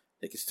 and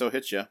it can still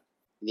hit you.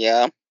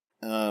 Yeah.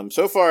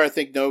 So far, I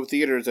think no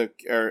theaters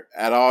are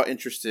at all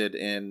interested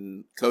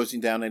in closing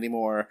down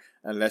anymore,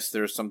 unless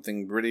there's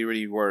something really,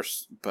 really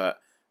worse. But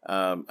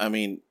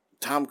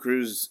Tom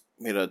Cruise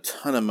made a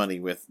ton of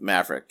money with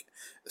Maverick,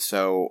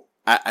 so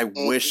I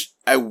wish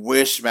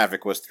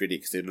Maverick was 3D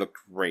because it looked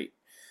great.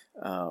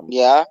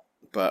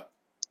 But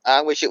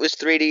I wish it was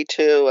 3D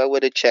too. I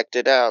would have checked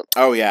it out.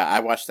 Oh yeah, I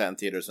watched that in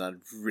theaters and I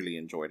really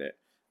enjoyed it.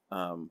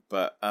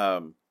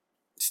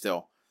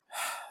 Still,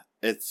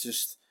 it's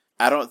just,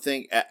 I don't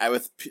think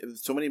with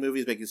so many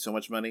movies making so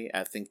much money,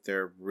 I think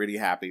they're really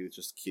happy to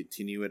just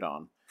continue it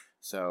on.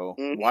 So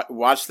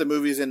watch the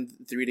movies in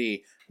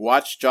 3D.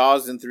 Watch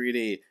Jaws in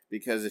 3D,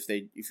 because if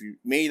you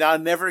may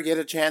not never get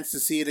a chance to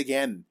see it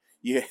again.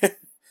 And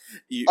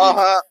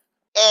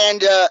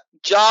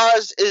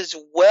Jaws is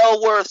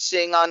well worth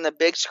seeing on the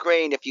big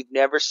screen if you've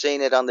never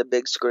seen it on the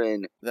big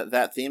screen.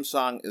 That theme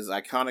song is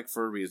iconic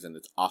for a reason.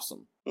 It's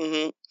awesome.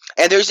 Mm-hmm.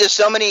 And there's just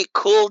so many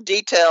cool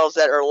details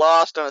that are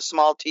lost on a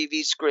small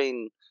TV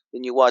screen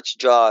when you watch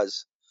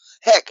Jaws.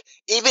 Heck,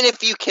 even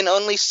if you can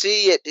only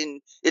see it in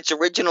its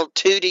original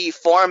 2D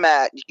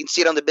format, you can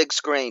see it on the big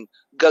screen.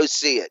 Go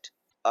see it.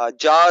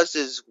 Jaws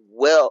is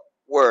well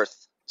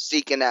worth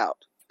seeking out.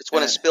 It's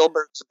one of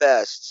Spielberg's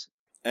best.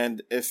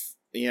 And if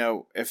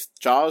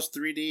Jaws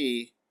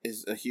 3D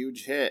is a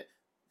huge hit,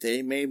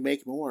 they may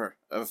make more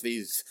of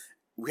these.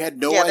 We had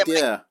no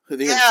idea who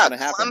they were going to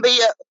happen.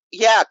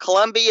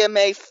 Columbia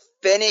may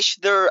finish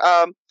their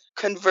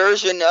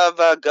conversion of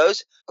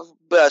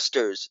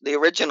Ghostbusters, the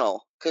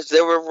original, because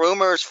there were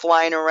rumors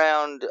flying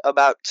around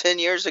about 10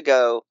 years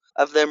ago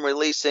of them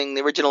releasing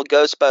the original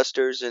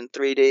Ghostbusters in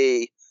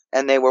 3D,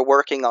 and they were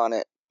working on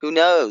it. Who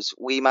knows?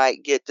 We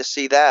might get to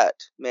see that,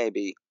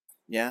 maybe.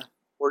 Yeah.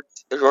 Or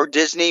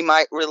Disney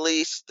might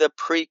release the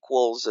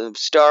prequels of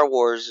Star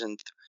Wars, and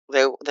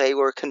they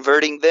were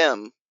converting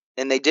them.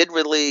 And they did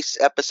release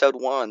Episode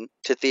 1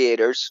 to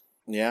theaters.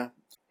 Yeah.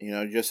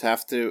 You just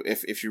have to,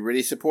 if you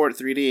really support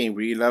 3D and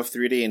really love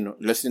 3D and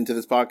listening to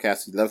this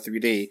podcast, you love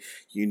 3D,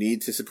 you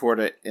need to support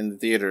it in the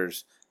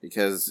theaters,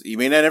 because you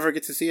may not ever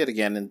get to see it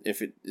again. And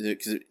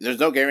because there's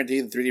no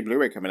guarantee the 3D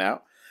Blu-ray coming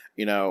out.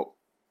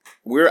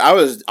 I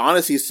was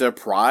honestly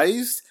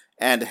surprised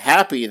and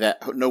happy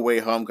that No Way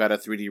Home got a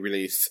 3D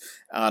release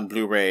on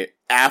Blu-ray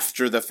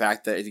after the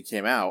fact that it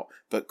came out.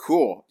 But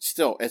cool,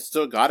 it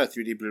still got a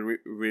 3D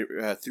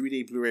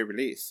Blu-ray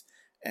release.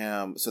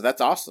 So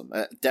that's awesome.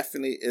 That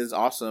definitely is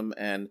awesome.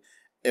 And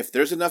if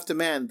there's enough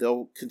demand,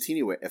 they'll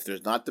continue it. If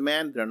there's not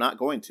demand, they're not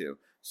going to.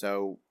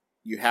 So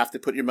you have to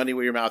put your money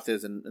where your mouth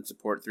is and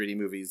support 3D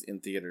movies in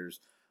theaters,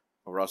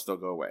 or else they'll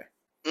go away.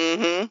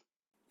 Mm-hmm.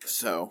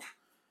 So,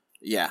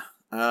 yeah.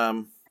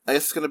 I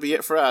guess it's going to be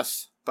it for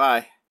us.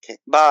 Bye. Okay,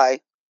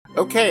 bye.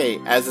 Okay,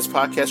 as this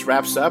podcast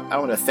wraps up, I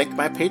want to thank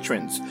my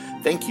patrons.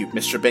 Thank you,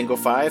 Mr. Bengal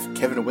 5,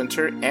 Kevin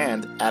Winter,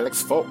 and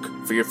Alex Folk,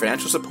 for your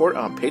financial support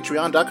on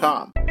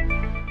Patreon.com.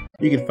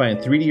 You can find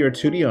 3D or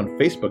 2D on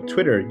Facebook,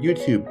 Twitter,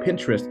 YouTube,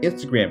 Pinterest,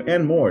 Instagram,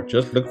 and more.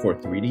 Just look for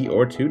 3D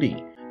or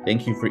 2D.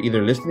 Thank you for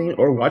either listening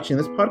or watching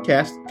this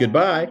podcast.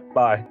 Goodbye.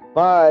 Bye.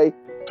 Bye.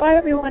 Bye,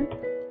 everyone.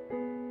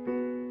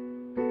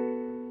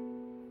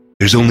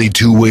 There's only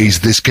two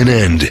ways this can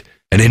end,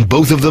 and in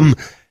both of them,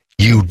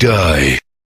 you die.